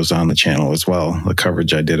videos on the channel as well. The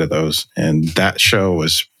coverage I did of those, and that show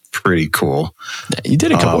was pretty cool. You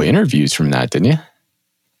did a couple interviews from that, didn't you?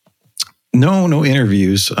 No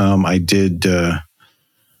interviews. I did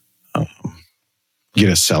get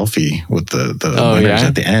a selfie with the winners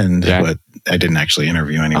at the end, but I didn't actually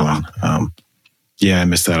interview anyone. I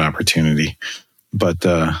missed that opportunity. But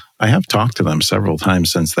I have talked to them several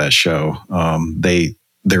times since that show.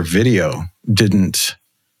 Their video didn't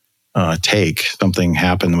take. Something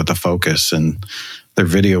happened with the focus, and their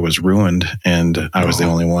video was ruined. And I was the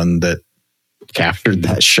only one that captured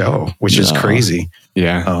that show, which is crazy.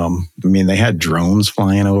 Yeah. I mean, they had drones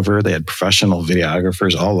flying over. They had professional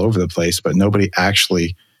videographers all over the place, but nobody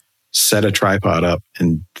actually set a tripod up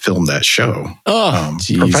and filmed that show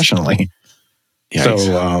professionally. Yikes.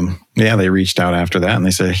 So, they reached out after that and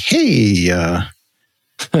they said, hey,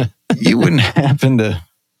 you wouldn't happen to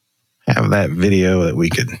have that video that we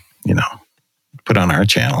could, put on our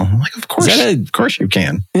channel? I'm like, of course you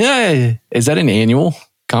can. Yeah. Is that an annual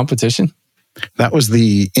competition? That was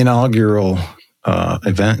the inaugural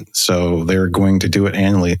event. So they're going to do it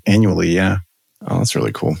annually. Yeah. Oh, that's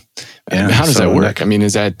really cool. Yeah, how does that work? I mean,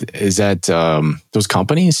 is that those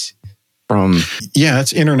companies from? Yeah,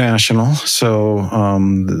 it's international. So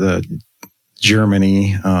the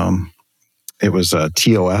Germany, it was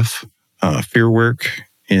TOF, Fearwork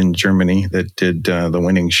in Germany that did the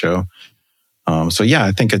winning show.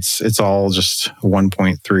 I think it's all just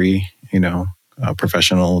 1.3,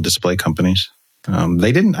 professional display companies.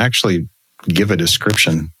 They didn't actually give a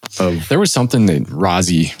description of. There was something that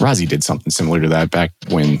Rozzy did something similar to that back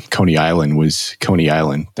when Coney Island was Coney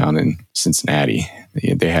Island down in Cincinnati.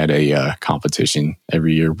 They had a competition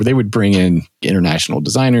every year where they would bring in international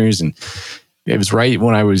designers, and it was right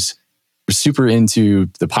when I was super into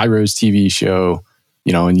the Pyro's TV show,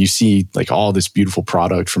 and you see like all this beautiful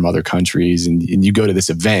product from other countries, and you go to this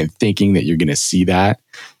event thinking that you're going to see that,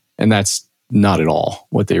 and that's not at all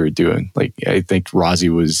what they were doing. Like, I think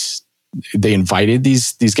they invited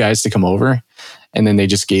these guys to come over, and then they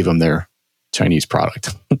just gave them their Chinese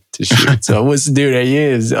product to shoot. So it was,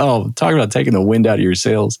 talk about taking the wind out of your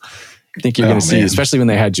sails. I think you're going to see, especially when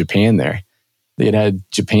they had Japan there. They had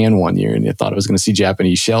Japan one year, and they thought I was going to see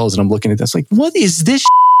Japanese shells, and I'm looking at this like, what is this?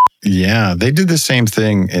 Yeah, they did the same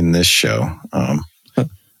thing in this show.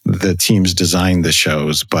 The teams designed the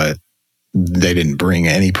shows, but they didn't bring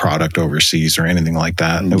any product overseas or anything like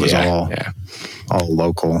that. It was all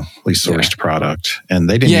locally sourced product, and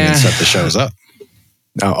they didn't even set the shows up.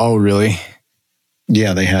 Oh, really?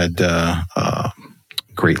 Yeah, they had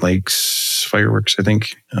Great Lakes Fireworks, I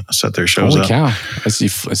think, set their shows up. Holy cow!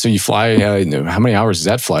 So you fly? How many hours is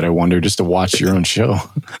that flight? I wonder, just to watch your own show.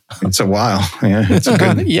 It's a while. Yeah, it's a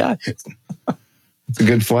good. It's a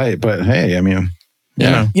good flight. But hey, I mean.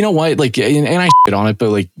 Yeah. You know what? Like, and I shit on it, but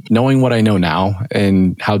like knowing what I know now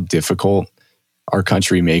and how difficult our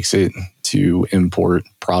country makes it to import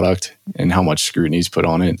product and how much scrutiny is put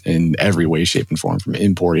on it in every way, shape, and form, from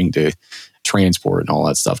importing to transport and all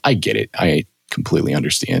that stuff. I get it. I completely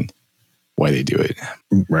understand why they do it.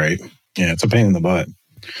 Right. Yeah. It's a pain in the butt.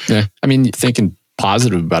 Yeah. I mean, thinking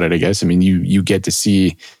positive about it, I guess. I mean, you get to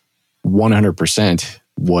see 100%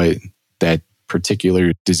 what that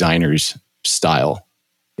particular designer's style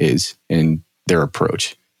is in their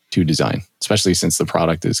approach to design, especially since the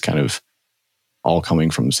product is kind of all coming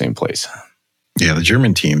from the same place. Yeah, the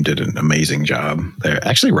German team did an amazing job there.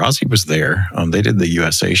 Actually, Rozzy was there. They did the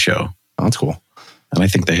USA show. Oh, that's cool. And I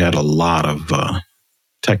think they had a lot of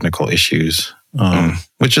technical issues,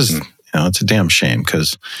 which is, it's a damn shame,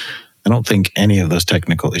 because I don't think any of those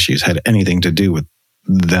technical issues had anything to do with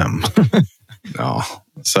them. No.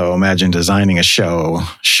 So imagine designing a show,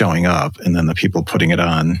 showing up, and then the people putting it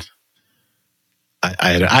on.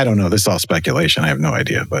 I don't know. This is all speculation. I have no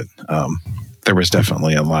idea. But there was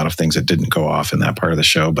definitely a lot of things that didn't go off in that part of the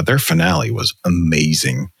show. But their finale was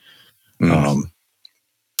amazing. And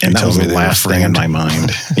that was the last thing in my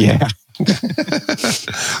mind. Yeah.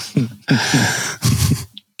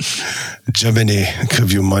 Gemini,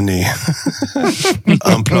 give you money.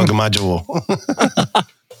 Unplug module.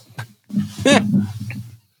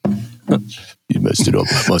 You messed it up.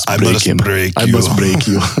 I must I break must him. break I you. must break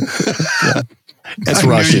you. Yeah. That's I knew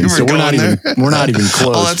Russian, you were so we're not going even we're not even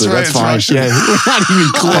close. Oh, that's but right, that's it's fine. Russian. Yeah, we're not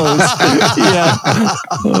even close. Yeah.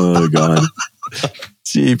 Oh God.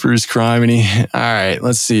 Jeepers criminy. All right,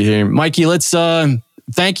 let's see here, Mikey. Let's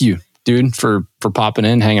thank you, dude, for popping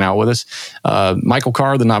in, hanging out with us. Michael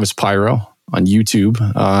Karr, the Novice Pyro on YouTube,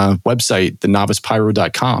 website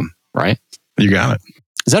thenovicepyro.com. Right? You got it.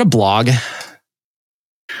 Is that a blog?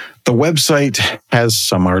 The website has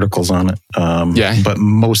some articles on it. But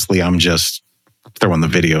mostly I'm just throwing the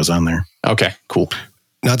videos on there. Okay, cool.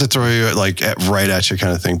 Not to throw you right at you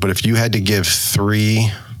kind of thing, but if you had to give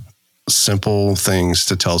 3 simple things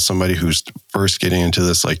to tell somebody who's first getting into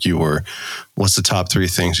this like you were, what's the top 3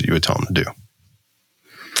 things that you would tell them to do?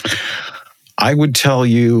 I would tell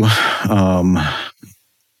you, I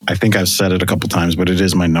think I've said it a couple times, but it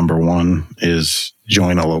is my number one, is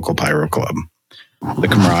join a local pyro club. The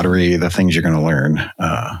camaraderie, the things you're going to learn,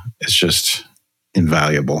 it's just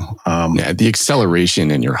invaluable. The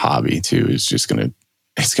acceleration in your hobby too is just going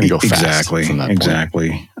to go fast. Exactly. From that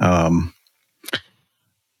exactly.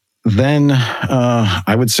 Then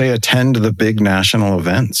I would say attend the big national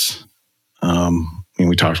events.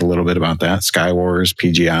 We talked a little bit about that. Sky Wars,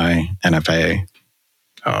 PGI, NFA.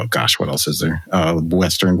 Oh gosh, what else is there?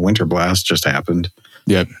 Western Winter Blast just happened.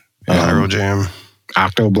 Yep. Pyro Jam.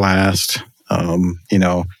 Octoblast.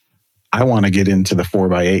 I want to get into the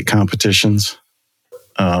 4x8 competitions.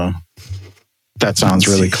 That sounds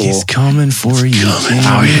really cool. He's coming for you, Jamie.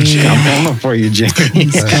 I'm coming for you, Jamie.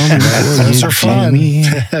 He's coming for Those you, are fun. Jamie.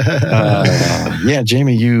 Yeah,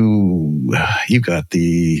 Jamie, you got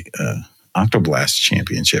the Octoblast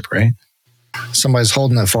championship, right? Somebody's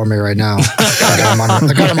holding it for me right now. I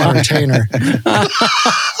got him on retainer.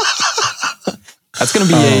 That's going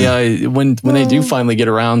to be when they do finally get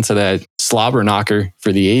around to that slobber knocker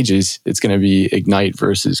for the ages, it's going to be Ignite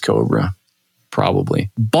versus Cobra, probably.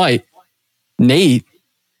 But Nate,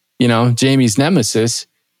 Jamie's nemesis,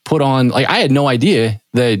 put on, I had no idea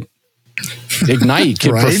that Ignite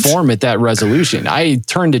could perform at that resolution. I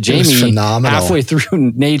turned to Jamie halfway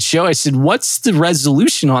through Nate's show. I said, "What's the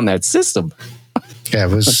resolution on that system?" Yeah,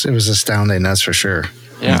 it was astounding. That's for sure.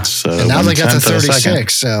 Yeah. And now they got to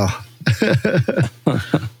 36. So, all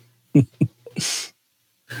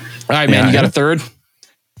right, man. You got a third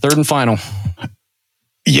and final.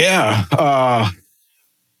 Yeah.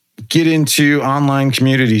 Get into online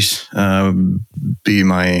communities. Be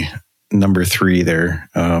my number 3 there.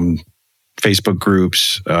 Facebook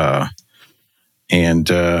groups, and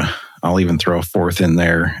I'll even throw a 4th in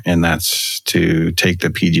there, and that's to take the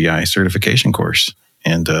PGI certification course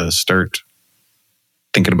and start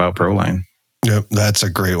thinking about Proline. Yep, that's a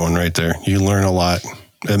great one right there. You learn a lot.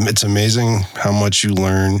 It's amazing how much you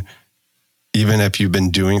learn, even if you've been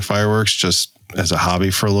doing fireworks just as a hobby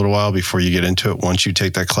for a little while before you get into it. Once you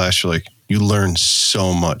take that class, you learn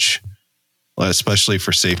so much, especially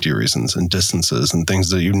for safety reasons and distances and things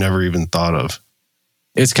that you never even thought of.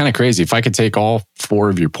 It's kind of crazy. If I could take all 4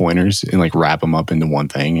 of your pointers and wrap them up into one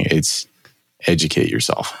thing, it's educate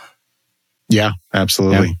yourself. Yeah,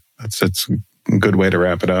 absolutely. Yeah. That's a good way to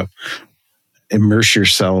wrap it up. Immerse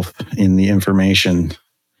yourself in the information.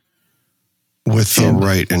 With the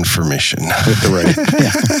right information. With the right.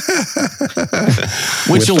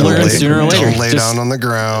 Which you'll learn sooner or later. Don't lay down on the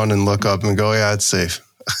ground and look up and go, yeah, it's safe.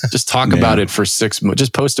 Just talk about it for 6 months.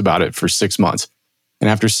 Just post about it for 6 months. And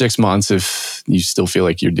after 6 months, if you still feel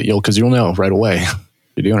like because you'll know right away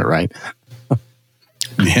you're doing it right.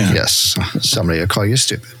 Yeah. Yes. Somebody will call you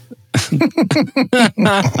stupid.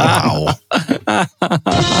 Wow.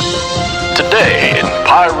 Today in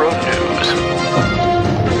Pyro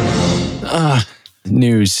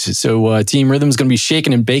News. So Team Rhythm's going to be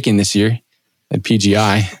shaking and baking this year at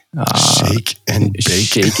PGI. Shake and bake.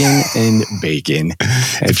 Shaking and baking.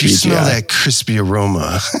 If you PGI. smell that crispy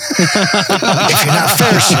aroma. If you're not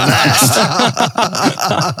first, you're last.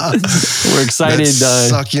 We're excited. That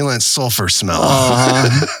succulent sulfur smell.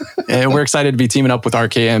 And we're excited to be teaming up with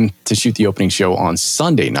RKM to shoot the opening show on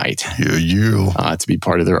Sunday night. To be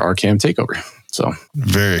part of their RKM takeover. So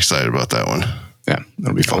very excited about that one. Yeah,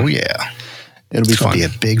 it'll be fun. Oh yeah, it'll be fun. Be a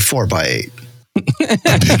big 4x8. Big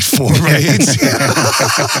 4x8s.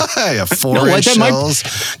 Yeah, 4-inch shells,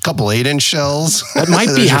 a couple 8-inch shells. That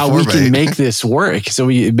might be how we can make this work. So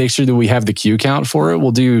we make sure that we have the cue count for it.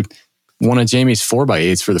 We'll do one of Jamie's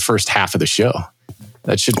 4x8s for the first half of the show.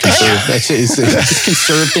 That should conserve. Just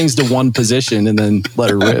conserve things to one position and then let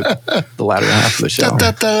her rip the latter half of the show.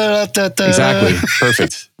 Exactly.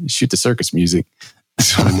 Perfect. Shoot the circus music.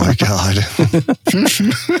 Oh my God.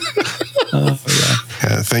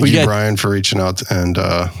 Yeah, thank you, Brian, for reaching out and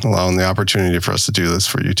allowing the opportunity for us to do this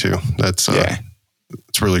for you too. That's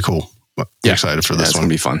it's really cool. I'm excited for this one. It's gonna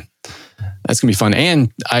be fun. That's gonna be fun.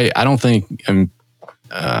 And I don't think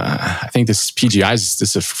I think this PGI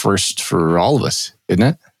is a first for all of us, isn't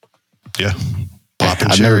it? Yeah. Popping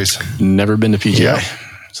cherries. Never been to PGI,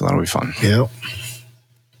 so that'll be fun. Yep.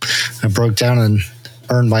 I broke down and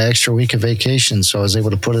earned my extra week of vacation, so I was able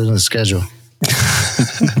to put it in the schedule.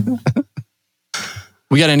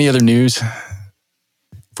 We got any other news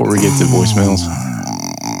before we get to voicemails?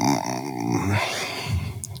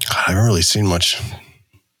 God, I haven't really seen much.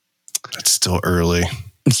 It's still early.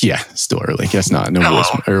 Yeah, still early. Guess not. No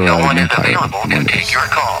voicemail. Early. No one is available to take your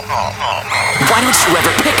call. Why don't you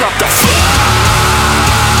ever pick up the phone?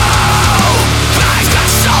 I've got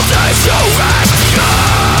something to rescue.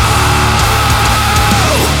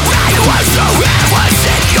 I was so reckless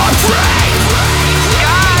in your brain.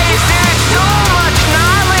 Guys, there's so much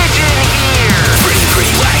knowledge in here.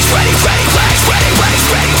 Ready legs, ready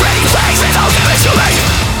legs, and I'll give it to me.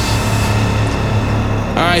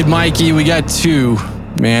 All right, Mikey, we got two,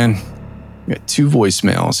 man. We got two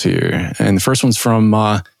voicemails here. And the first one's from,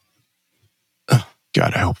 God,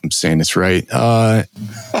 I hope I'm saying this right.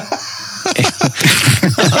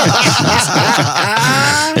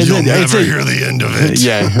 You'll never hear the end of it.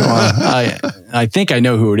 Yeah, well, I think I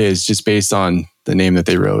know who it is just based on the name that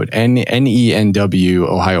they wrote. NENW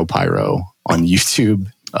Ohio Pyro on YouTube.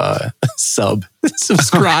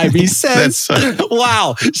 Subscribe. He says,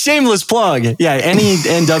 wow, shameless plug. Yeah,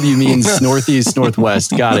 NENW means northeast,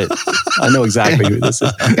 northwest. Got it. I know exactly who this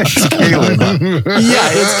is. It's Caleb. Yeah,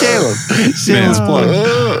 it's Caleb. Shameless plug.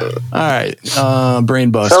 All right.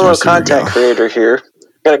 Brain busters. Fellow content creator here.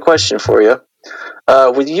 Got a question for you.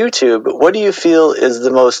 With YouTube, what do you feel is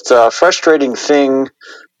the most frustrating thing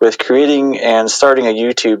with creating and starting a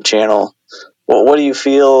YouTube channel? Well, what do you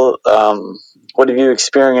feel? What have you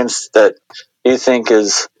experienced that you think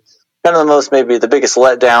is kind of maybe the biggest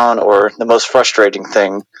letdown or the most frustrating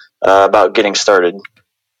thing about getting started?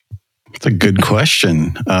 That's a good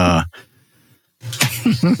question. The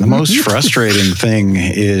most frustrating thing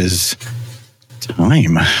is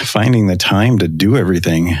time, finding the time to do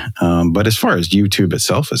everything. But as far as YouTube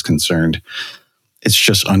itself is concerned, it's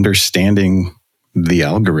just understanding the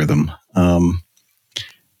algorithm. And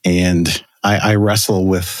I wrestle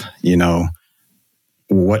with,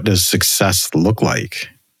 what does success look like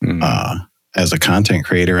as a content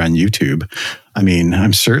creator on YouTube? I mean,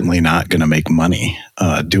 I'm certainly not going to make money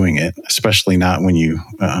doing it, especially not when you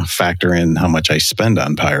factor in how much I spend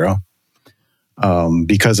on Pyro,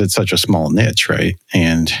 because it's such a small niche, right?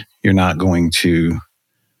 And you're not going to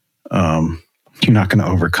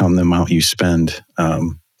overcome the amount you spend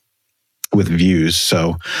with views.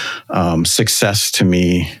 So success to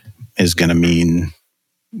me is going to mean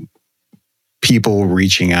people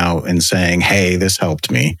reaching out and saying, hey, this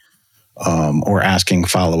helped me, or asking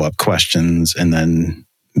follow-up questions and then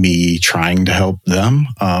me trying to help them.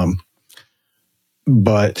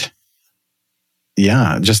 But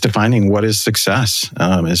yeah, just defining what is success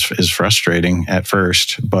is frustrating at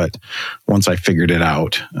first. But once I figured it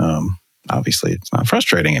out, obviously it's not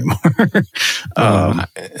frustrating anymore.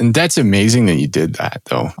 And that's amazing that you did that,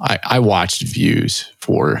 though. I watched views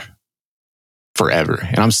for forever,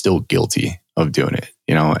 and I'm still guilty of doing it,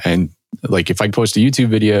 and like if I post a YouTube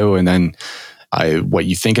video and then what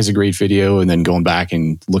you think is a great video and then going back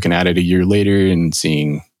and looking at it a year later and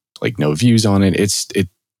seeing like no views on it, it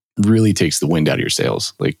really takes the wind out of your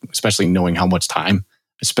sails, like especially knowing how much time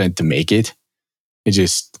I spent to make it. It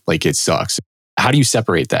just it sucks. How do you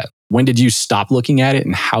separate that? When did you stop looking at it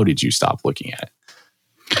and how did you stop looking at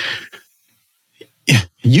it? Yeah,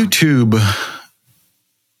 YouTube,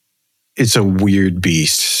 it's a weird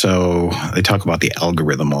beast. So they talk about the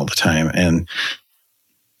algorithm all the time. And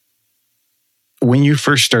when you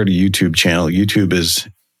first start a YouTube channel, YouTube is,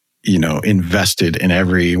 invested in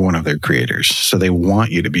every one of their creators. So they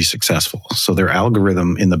want you to be successful. So their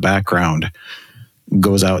algorithm in the background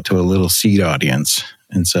goes out to a little seed audience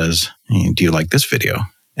and says, hey, do you like this video?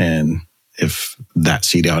 And if that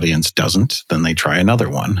seed audience doesn't, then they try another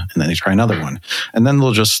one, and then they try another one. And then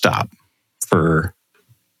they'll just stop for,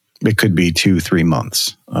 it could be 2-3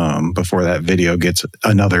 months before that video gets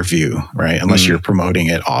another view, right? Unless you're promoting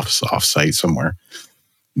it off-site somewhere.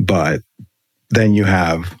 But then you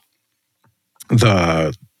have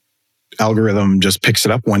the algorithm just picks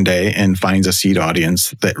it up one day and finds a seed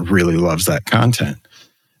audience that really loves that content.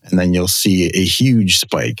 and then you'll see a huge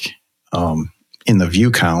spike in the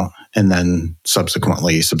view count, and then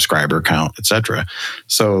subsequently subscriber count, etc.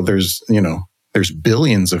 So there's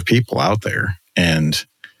billions of people out there, and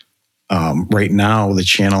right now the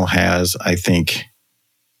channel has, I think,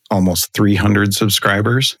 almost 300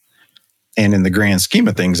 subscribers. And in the grand scheme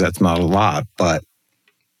of things, that's not a lot, but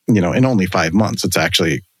in only 5 months, it's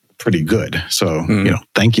actually pretty good. So,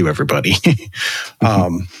 thank you, everybody.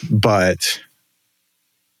 But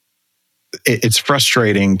it's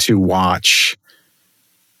frustrating to watch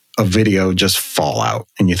a video just fall out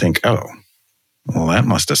and you think, oh, well, that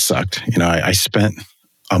must have sucked. I spent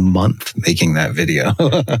a month making that video.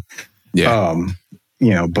 Yeah.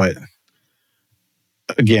 But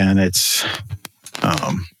again, it's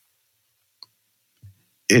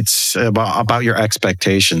about your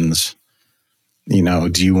expectations. Do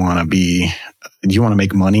you want to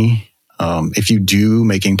make money? If you do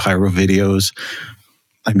making pyro videos,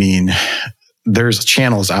 I mean, there's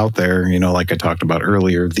channels out there, like I talked about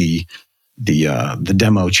earlier, the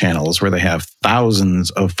demo channels where they have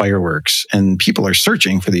thousands of fireworks, and people are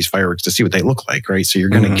searching for these fireworks to see what they look like, right? So you're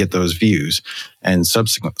going to get those views, and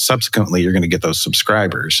subsequently you're going to get those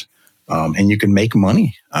subscribers, and you can make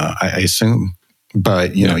money, I assume.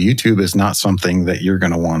 But YouTube is not something that you're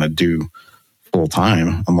going to want to do full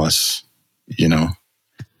time unless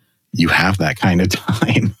you have that kind of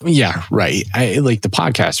time. Yeah, right. I like the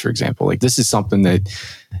podcast, for example. Like, this is something that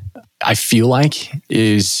I feel like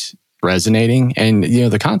is resonating, and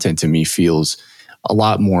the content to me feels a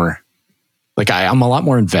lot more like I'm a lot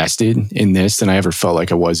more invested in this than I ever felt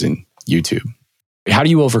like I was in YouTube. How do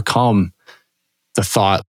you overcome the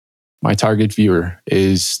thought my target viewer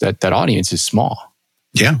is that audience is small?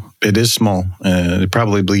 Yeah, it is small. It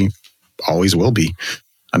probably always will be.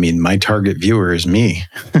 I mean, my target viewer is me.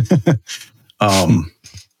 I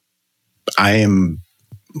am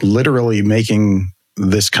literally making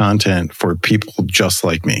this content for people just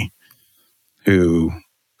like me who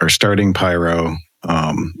are starting pyro,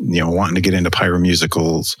 wanting to get into pyro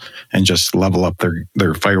musicals and just level up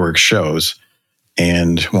their fireworks shows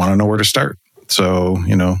and want to know where to start. So,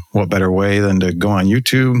 what better way than to go on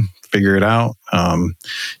YouTube, figure it out.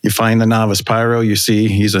 You find the novice pyro, you see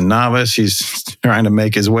he's a novice, he's trying to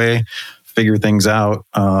make his way, figure things out,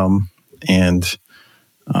 and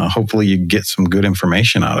hopefully you get some good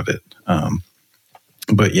information out of it.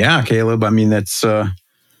 But yeah, Caleb, I mean, it's a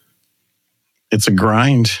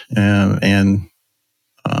grind, and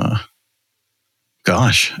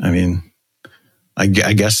gosh, I mean, I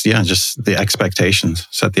guess, yeah, just the expectations,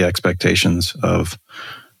 set the expectations of,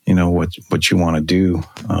 what you want to do.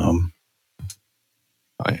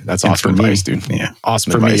 That's awesome advice, dude. Yeah.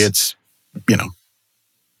 Awesome for advice. me, it's,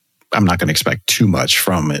 I'm not going to expect too much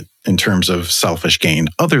from it in terms of selfish gain,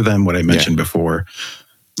 other than what I mentioned before,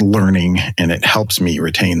 learning, and it helps me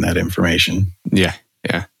retain that information. Yeah.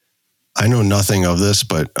 Yeah. I know nothing of this,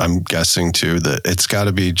 but I'm guessing too that it's got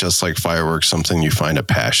to be just like fireworks, something you find a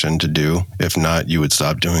passion to do. If not, you would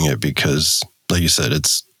stop doing it because, like you said,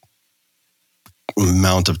 it's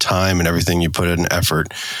amount of time and everything you put in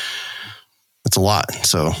effort. It's a lot.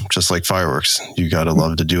 So just like fireworks, you got to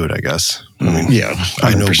love to do it, I guess. I mean, yeah, 100%.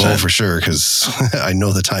 I know Bo for sure because I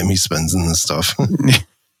know the time he spends in this stuff.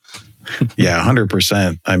 Yeah,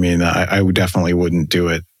 100%. I mean, I would definitely wouldn't do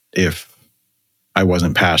it if I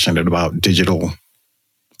wasn't passionate about digital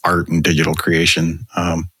art and digital creation.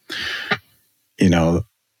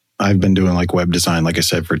 I've been doing like web design, like I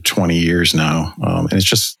said, for 20 years now. And it's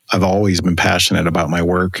just, I've always been passionate about my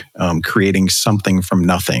work. Creating something from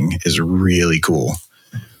nothing is really cool.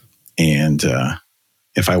 And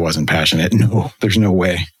if I wasn't passionate, no, there's no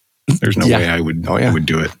way. There's no way I would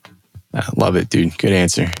do it. I love it, dude. Good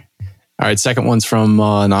answer. All right, second one's from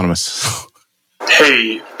Anonymous.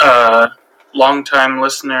 Hey, long-time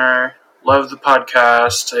listener, love the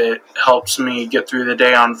podcast. It helps me get through the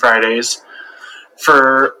day on Fridays.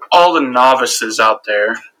 For all the novices out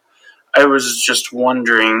there, I was just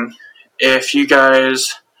wondering if you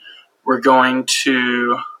guys were going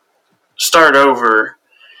to start over,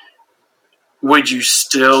 would you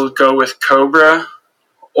still go with Cobra,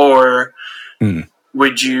 or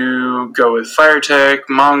would you go with FireTech,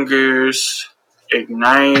 Mongoose,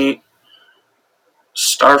 Ignite,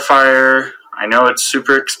 Starfire? I know it's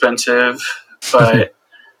super expensive, but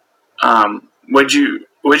would you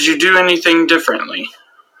do anything differently?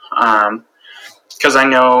 Because I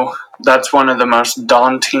know that's one of the most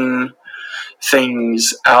daunting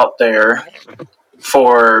things out there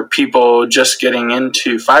for people just getting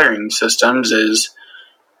into firing systems is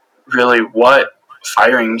really what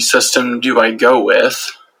firing system do I go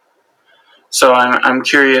with? So I'm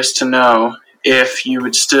curious to know if you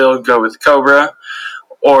would still go with Cobra,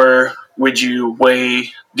 or would you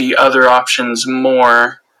weigh the other options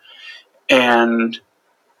more and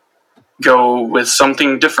go with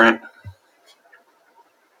something different?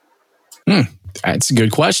 That's a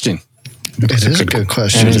good question. It is a good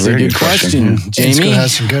question. It is a good question. Jamie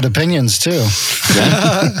has some good opinions too.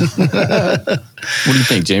 What do you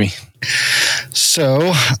think, Jamie?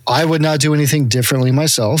 So I would not do anything differently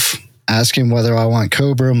myself. Asking whether I want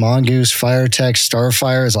Cobra, Mongoose, Firetech,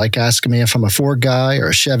 Starfire is like asking me if I'm a Ford guy or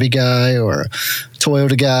a Chevy guy or a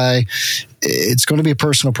Toyota guy. It's going to be a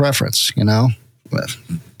personal preference, you know.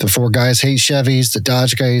 The Ford guys hate Chevys, the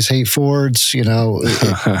Dodge guys hate Fords. You know,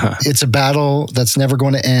 it's a battle that's never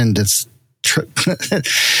going to end. It's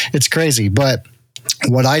crazy. But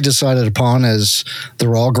what I decided upon is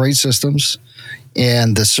they're all great systems,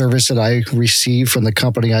 and the service that I receive from the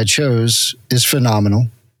company I chose is phenomenal.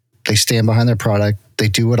 They stand behind their product. They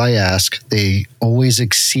do what I ask. They always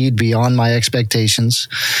exceed beyond my expectations.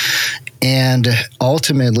 And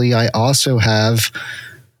ultimately, I also have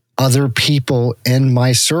other people in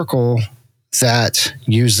my circle that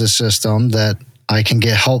use the system that I can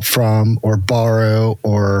get help from or borrow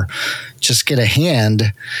or just get a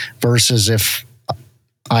hand, versus if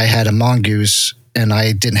I had a Mongoose and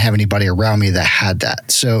I didn't have anybody around me that had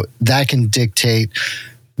that. So that can dictate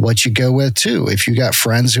what you go with too. If you got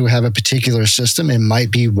friends who have a particular system, it might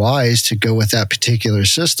be wise to go with that particular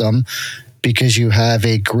system because you have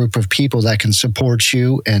a group of people that can support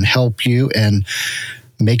you and help you and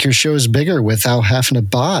make your shows bigger without having to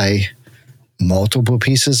buy multiple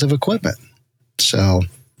pieces of equipment. So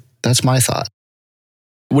that's my thought.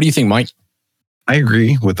 What do you think, Mike? I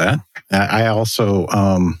agree with that. I also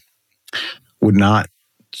would not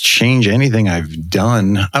change anything I've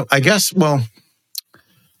done. I guess, well,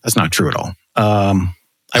 that's not true at all.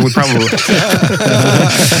 I would probably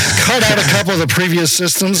cut out a couple of the previous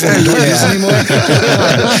systems that don't use anymore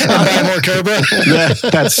and buy more Cobra.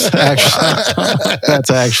 That's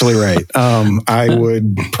actually right. I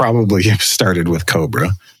would probably have started with Cobra,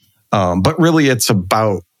 but really, it's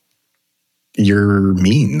about your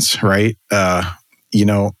means, right? You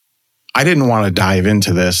know, I didn't want to dive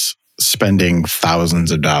into this spending thousands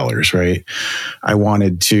of dollars, right? I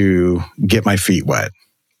wanted to get my feet wet.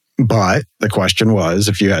 But the question was,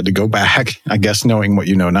 if you had to go back, I guess knowing what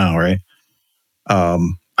you know now, right?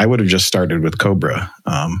 I would have just started with Cobra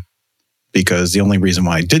because the only reason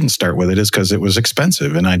why I didn't start with it is because it was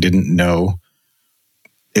expensive and I didn't know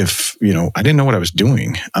I didn't know what I was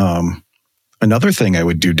doing. Another thing I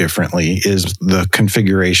would do differently is the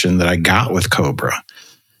configuration that I got with Cobra.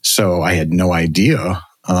 So I had no idea.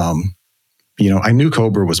 I knew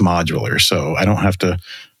Cobra was modular, so I don't have to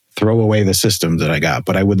throw away the system that I got,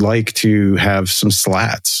 but I would like to have some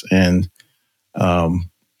slats and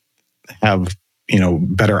have,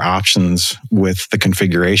 better options with the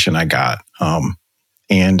configuration I got.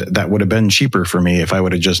 And that would have been cheaper for me if I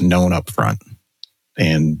would have just known up front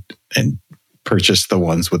and purchased the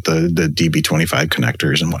ones with the DB25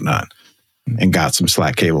 connectors and whatnot and got some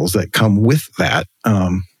slat cables that come with that.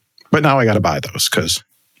 But now I got to buy those because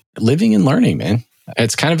living and learning, man.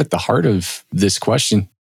 It's kind of at the heart of this question.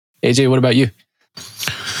 AJ, what about you?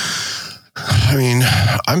 I mean,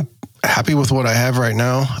 I'm happy with what I have right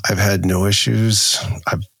now. I've had no issues.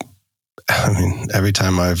 Every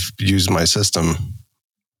time I've used my system,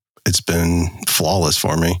 it's been flawless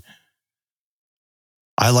for me.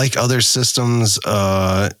 I like other systems,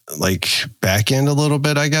 like back end a little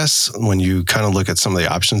bit, I guess, when you kind of look at some of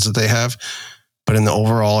the options that they have. But in the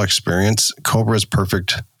overall experience, Cobra is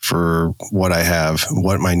perfect for what I have,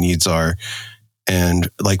 what my needs are. And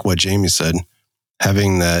like what Jamie said,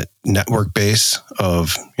 having that network base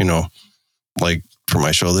of, like for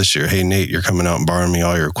my show this year, hey, Nate, you're coming out and borrowing me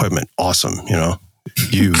all your equipment. Awesome.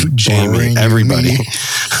 You, Jamie, everybody.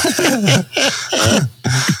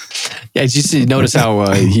 Yeah, did you notice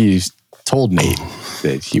how he told Nate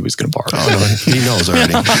that he was going to borrow? Oh, no, he knows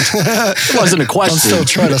already. It wasn't a question. I'm still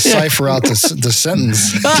trying to cipher out the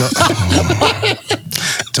sentence.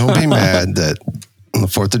 Don't be mad that on the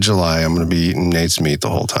 4th of July, I'm going to be eating Nate's meat the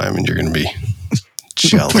whole time and you're going to be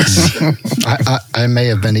jealous. I may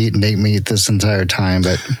have been eating Nate meat this entire time,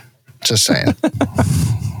 but just saying.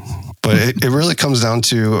 But it really comes down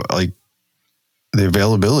to like the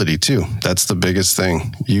availability too. That's the biggest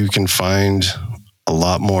thing. You can find a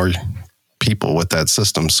lot more people with that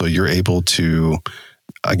system. So you're able to,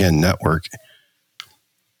 again, network.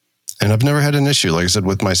 And I've never had an issue, like I said,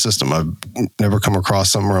 with my system. I've never come across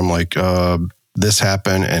something where I'm like, this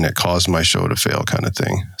happened and it caused my show to fail kind of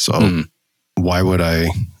thing. So why would I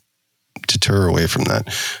deter away from that?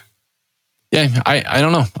 Yeah, I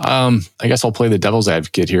don't know. I guess I'll play the devil's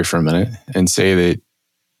advocate here for a minute and say that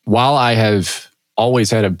while I have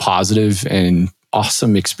always had a positive and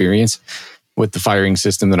awesome experience with the firing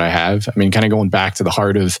system that I have, I mean, kind of going back to the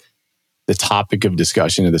heart of the topic of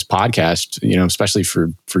discussion of this podcast, especially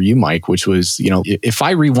for you, Mike, which was, if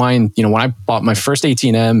I rewind, when I bought my first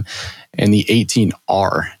 18M and the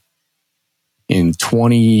 18R in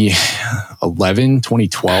 2011,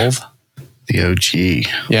 2012. The OG.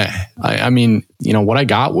 Yeah. I mean, what I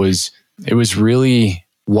got was, it was really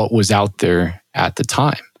what was out there at the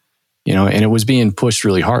time, and it was being pushed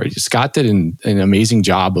really hard. Scott did an amazing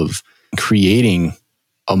job of creating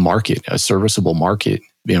a market, a serviceable market,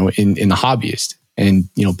 in the hobbyist, and,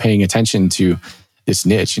 paying attention to this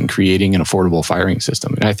niche and creating an affordable firing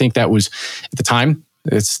system. And I think that was, at the time,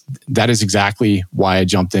 that is exactly why I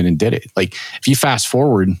jumped in and did it. Like, if you fast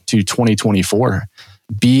forward to 2024,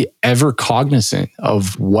 be ever cognizant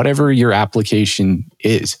of whatever your application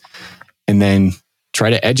is, and then try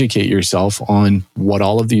to educate yourself on what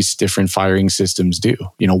all of these different firing systems do.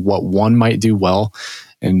 What one might do well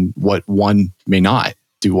and what one may not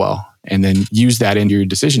do well, and then use that in your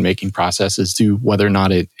decision-making process as to whether or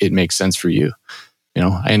not it makes sense for you.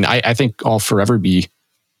 And I think I'll forever be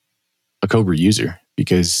a Cobra user,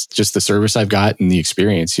 because just the service I've got and the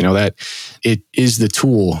experience, that it is the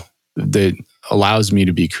tool that allows me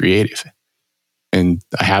to be creative. And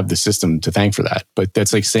I have the system to thank for that. But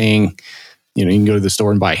that's like saying, you can go to the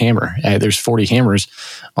store and buy a hammer. There's 40 hammers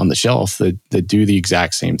on the shelf that do the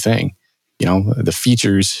exact same thing. The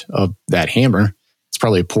features of that hammer, it's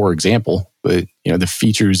probably a poor example, but the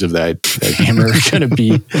features of that hammer are going to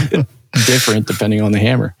be different depending on the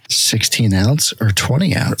hammer. 16 ounce or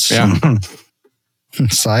 20 ounce. Yeah.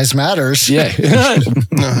 Size matters. Yeah.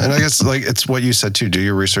 No, and I guess it's what you said too. Do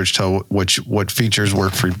your research, tell what features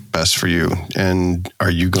work best for you, and are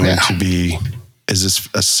you going to be? Is this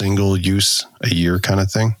a single use a year kind of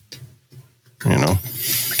thing? God,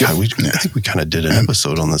 I think we kind of did an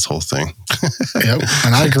episode on this whole thing. Yep,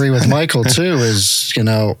 and I agree with Michael too. Is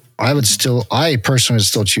I personally would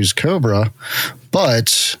still choose Cobra,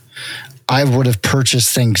 but I would have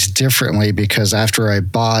purchased things differently, because after I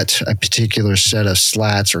bought a particular set of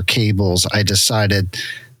slats or cables, I decided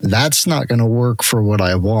that's not going to work for what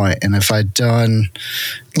I want. And if I'd done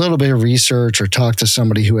a little bit of research or talked to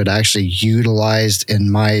somebody who had actually utilized in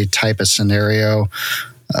my type of scenario,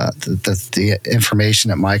 the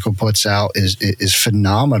information that Michael puts out is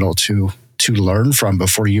phenomenal to learn from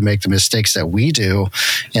before you make the mistakes that we do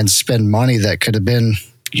and spend money that could have been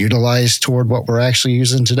utilized toward what we're actually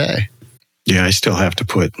using today. Yeah, I still have to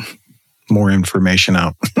put more information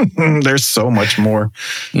out. There's so much more.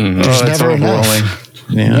 Mm-hmm. There's never enough.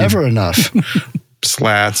 Yeah. Never enough.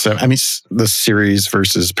 Slats. I mean, the series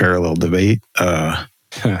versus parallel debate.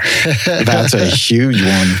 That's a huge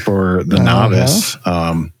one for the novice.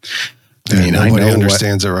 Nobody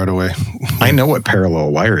understands it right away. I know what parallel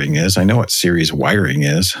wiring is. I know what series wiring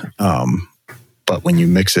is. But when you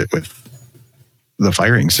mix it with the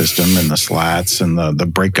firing system and the slats and the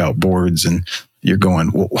breakout boards, and you're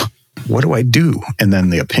going, well, what do I do? And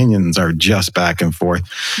then the opinions are just back and forth.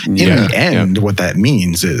 In the end, what that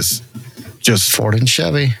means is just Ford and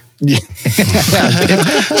Chevy. Yeah.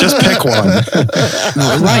 Just pick one.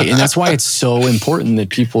 Right. And that's why it's so important that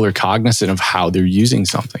people are cognizant of how they're using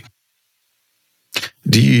something.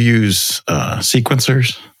 Do you use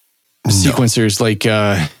sequencers?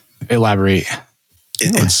 Sequencers, elaborate.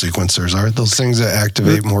 What sequencers are those things that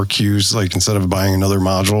activate more cues, like instead of buying another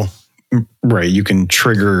module? Right. You can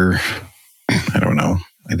trigger, I don't know,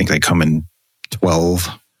 I think they come in 12.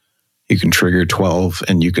 You can trigger 12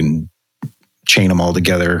 and you can chain them all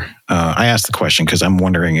together. I asked the question because I'm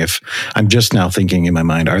wondering if, I'm just now thinking in my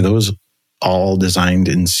mind, are those all designed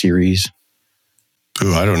in series?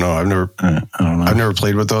 Ooh, I don't know. I've never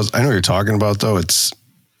played with those. I know what you're talking about though. It's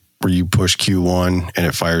where you push Q1 and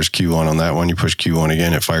it fires Q1 on that one. You push Q1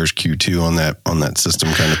 again, it fires Q2 on that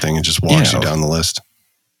system kind of thing. It just walks you down the list.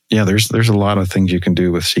 Yeah, there's a lot of things you can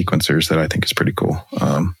do with sequencers that I think is pretty cool.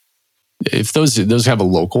 If those have a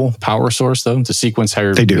local power source though, the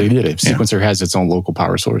sequencer, they do. Sequencer has its own local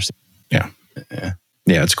power source. Yeah,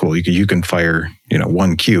 it's cool. You can fire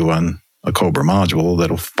one Q on a Cobra module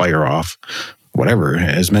that'll fire off whatever,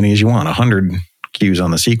 as many as you want, 100 Qs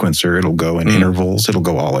on the sequencer. It'll go in intervals. It'll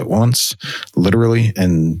go all at once, literally.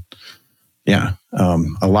 And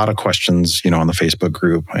a lot of questions, on the Facebook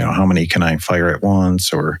group, how many can I fire at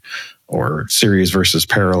once, or series versus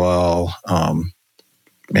parallel.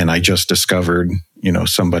 And I just discovered,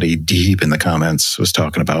 somebody deep in the comments was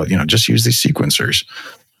talking about, just use these sequencers.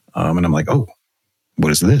 And I'm like, oh,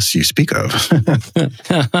 what is this you speak of?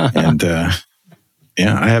 And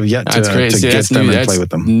I have yet to get them and play with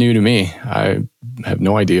them. New to me. I have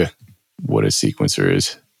no idea what a sequencer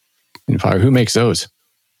is. Who makes those?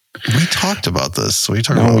 We talked about this. We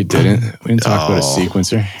didn't. We didn't talk about a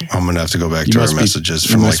sequencer. I'm going to have to go back to our messages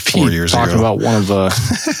from like 4 years ago. Talking about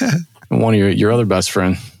one of your other best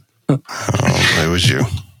friend. It was you.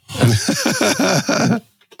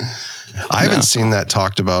 I haven't seen that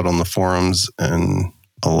talked about on the forums in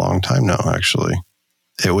a long time now, actually.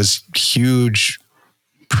 It was huge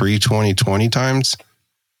pre-2020 times.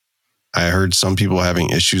 I heard some people having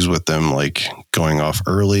issues with them, like going off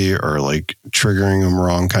early or like triggering them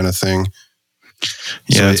wrong kind of thing.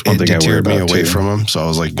 Yeah, that's one thing I worry about me away too. from them. So I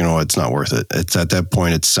was like, it's not worth it. It's at that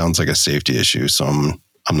point, it sounds like a safety issue. So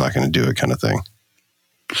I'm not going to do it kind of thing.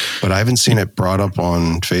 But I haven't seen it brought up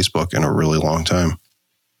on Facebook in a really long time.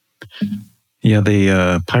 Yeah,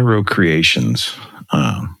 the Pyro Creations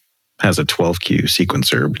has a 12Q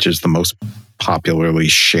sequencer, which is the most popularly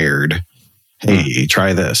shared. Hey,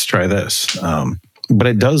 try this. But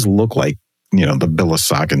it does look like, the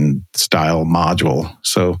Billisauken style module.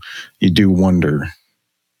 So you do wonder,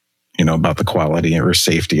 about the quality or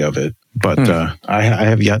safety of it. But I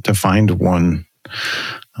have yet to find one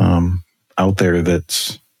out there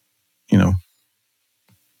that's,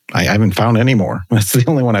 I haven't found any more. That's the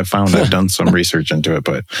only one I've found. I've done some research into it,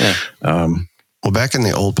 but well, back in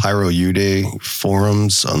the old Pyro U-Day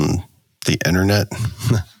forums on the internet,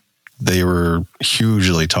 they were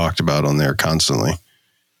hugely talked about on there constantly,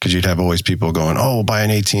 because you'd have always people going, "Oh, buy an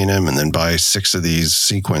AT&M and then buy 6 of these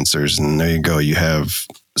sequencers, and there you go, you have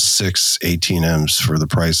 6 AT&Ms for the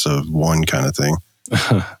price of one," kind of thing.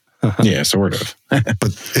 Yeah, sort of.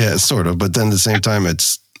 But then at the same time,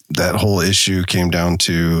 it's that whole issue came down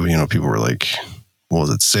to, people were like, well, is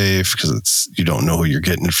it safe? Because you don't know who you're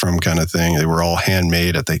getting it from, kind of thing. They were all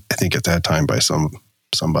handmade I think at that time by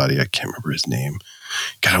somebody, I can't remember his name.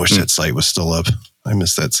 God, I wish that site was still up. I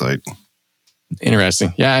miss that site.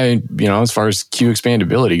 Interesting. Yeah, as far as Q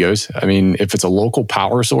expandability goes, if it's a local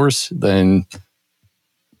power source, then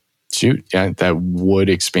shoot, yeah, that would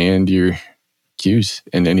expand your Qs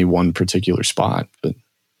in any one particular spot. But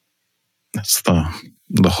that's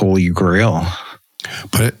the holy grail.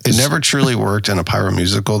 But it never truly worked in a Pyro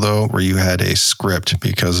musical, though, where you had a script,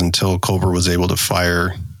 because until Cobra was able to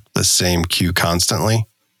fire the same Q constantly,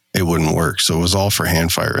 it wouldn't work. So it was all for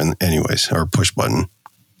hand fire anyways, or push button.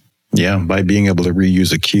 Yeah, by being able to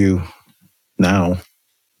reuse a Q now,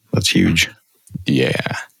 that's huge.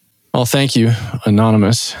 Yeah. Well, thank you,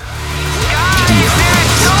 Anonymous.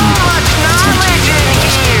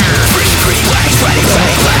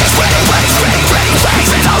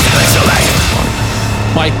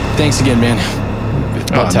 Mike, thanks again, man.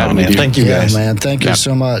 Thank you, guys. Man, thank you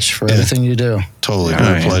so much for everything you do. Totally,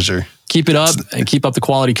 my pleasure. Keep it up and keep up the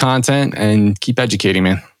quality content and keep educating,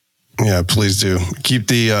 man. Yeah, please do. Keep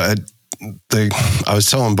the I was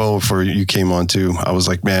telling Bo before you came on too, I was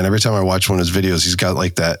like, man, every time I watch one of his videos, he's got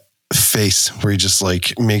like that face where he just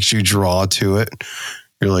like makes you draw to it.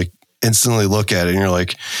 You're like instantly look at it and you're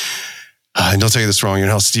like, and don't take this wrong,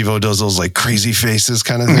 how Steve-O does those like crazy faces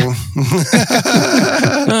kind of thing.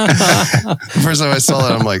 First time I saw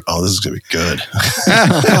that, I'm like, oh, this is going to be good.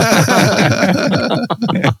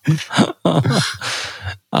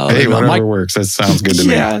 Hey, whatever works. That sounds good to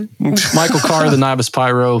me. Yeah. Michael Karr, the Novice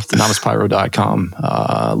Pyro, thenovicepyro.com.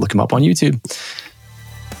 Look him up on YouTube.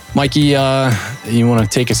 Mikey, you want to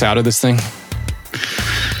take us out of this thing?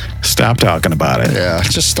 Stop talking about it. Yeah,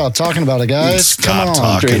 just stop talking about it, guys. Stop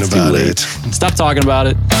talking about it. Stop talking about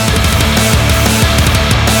it.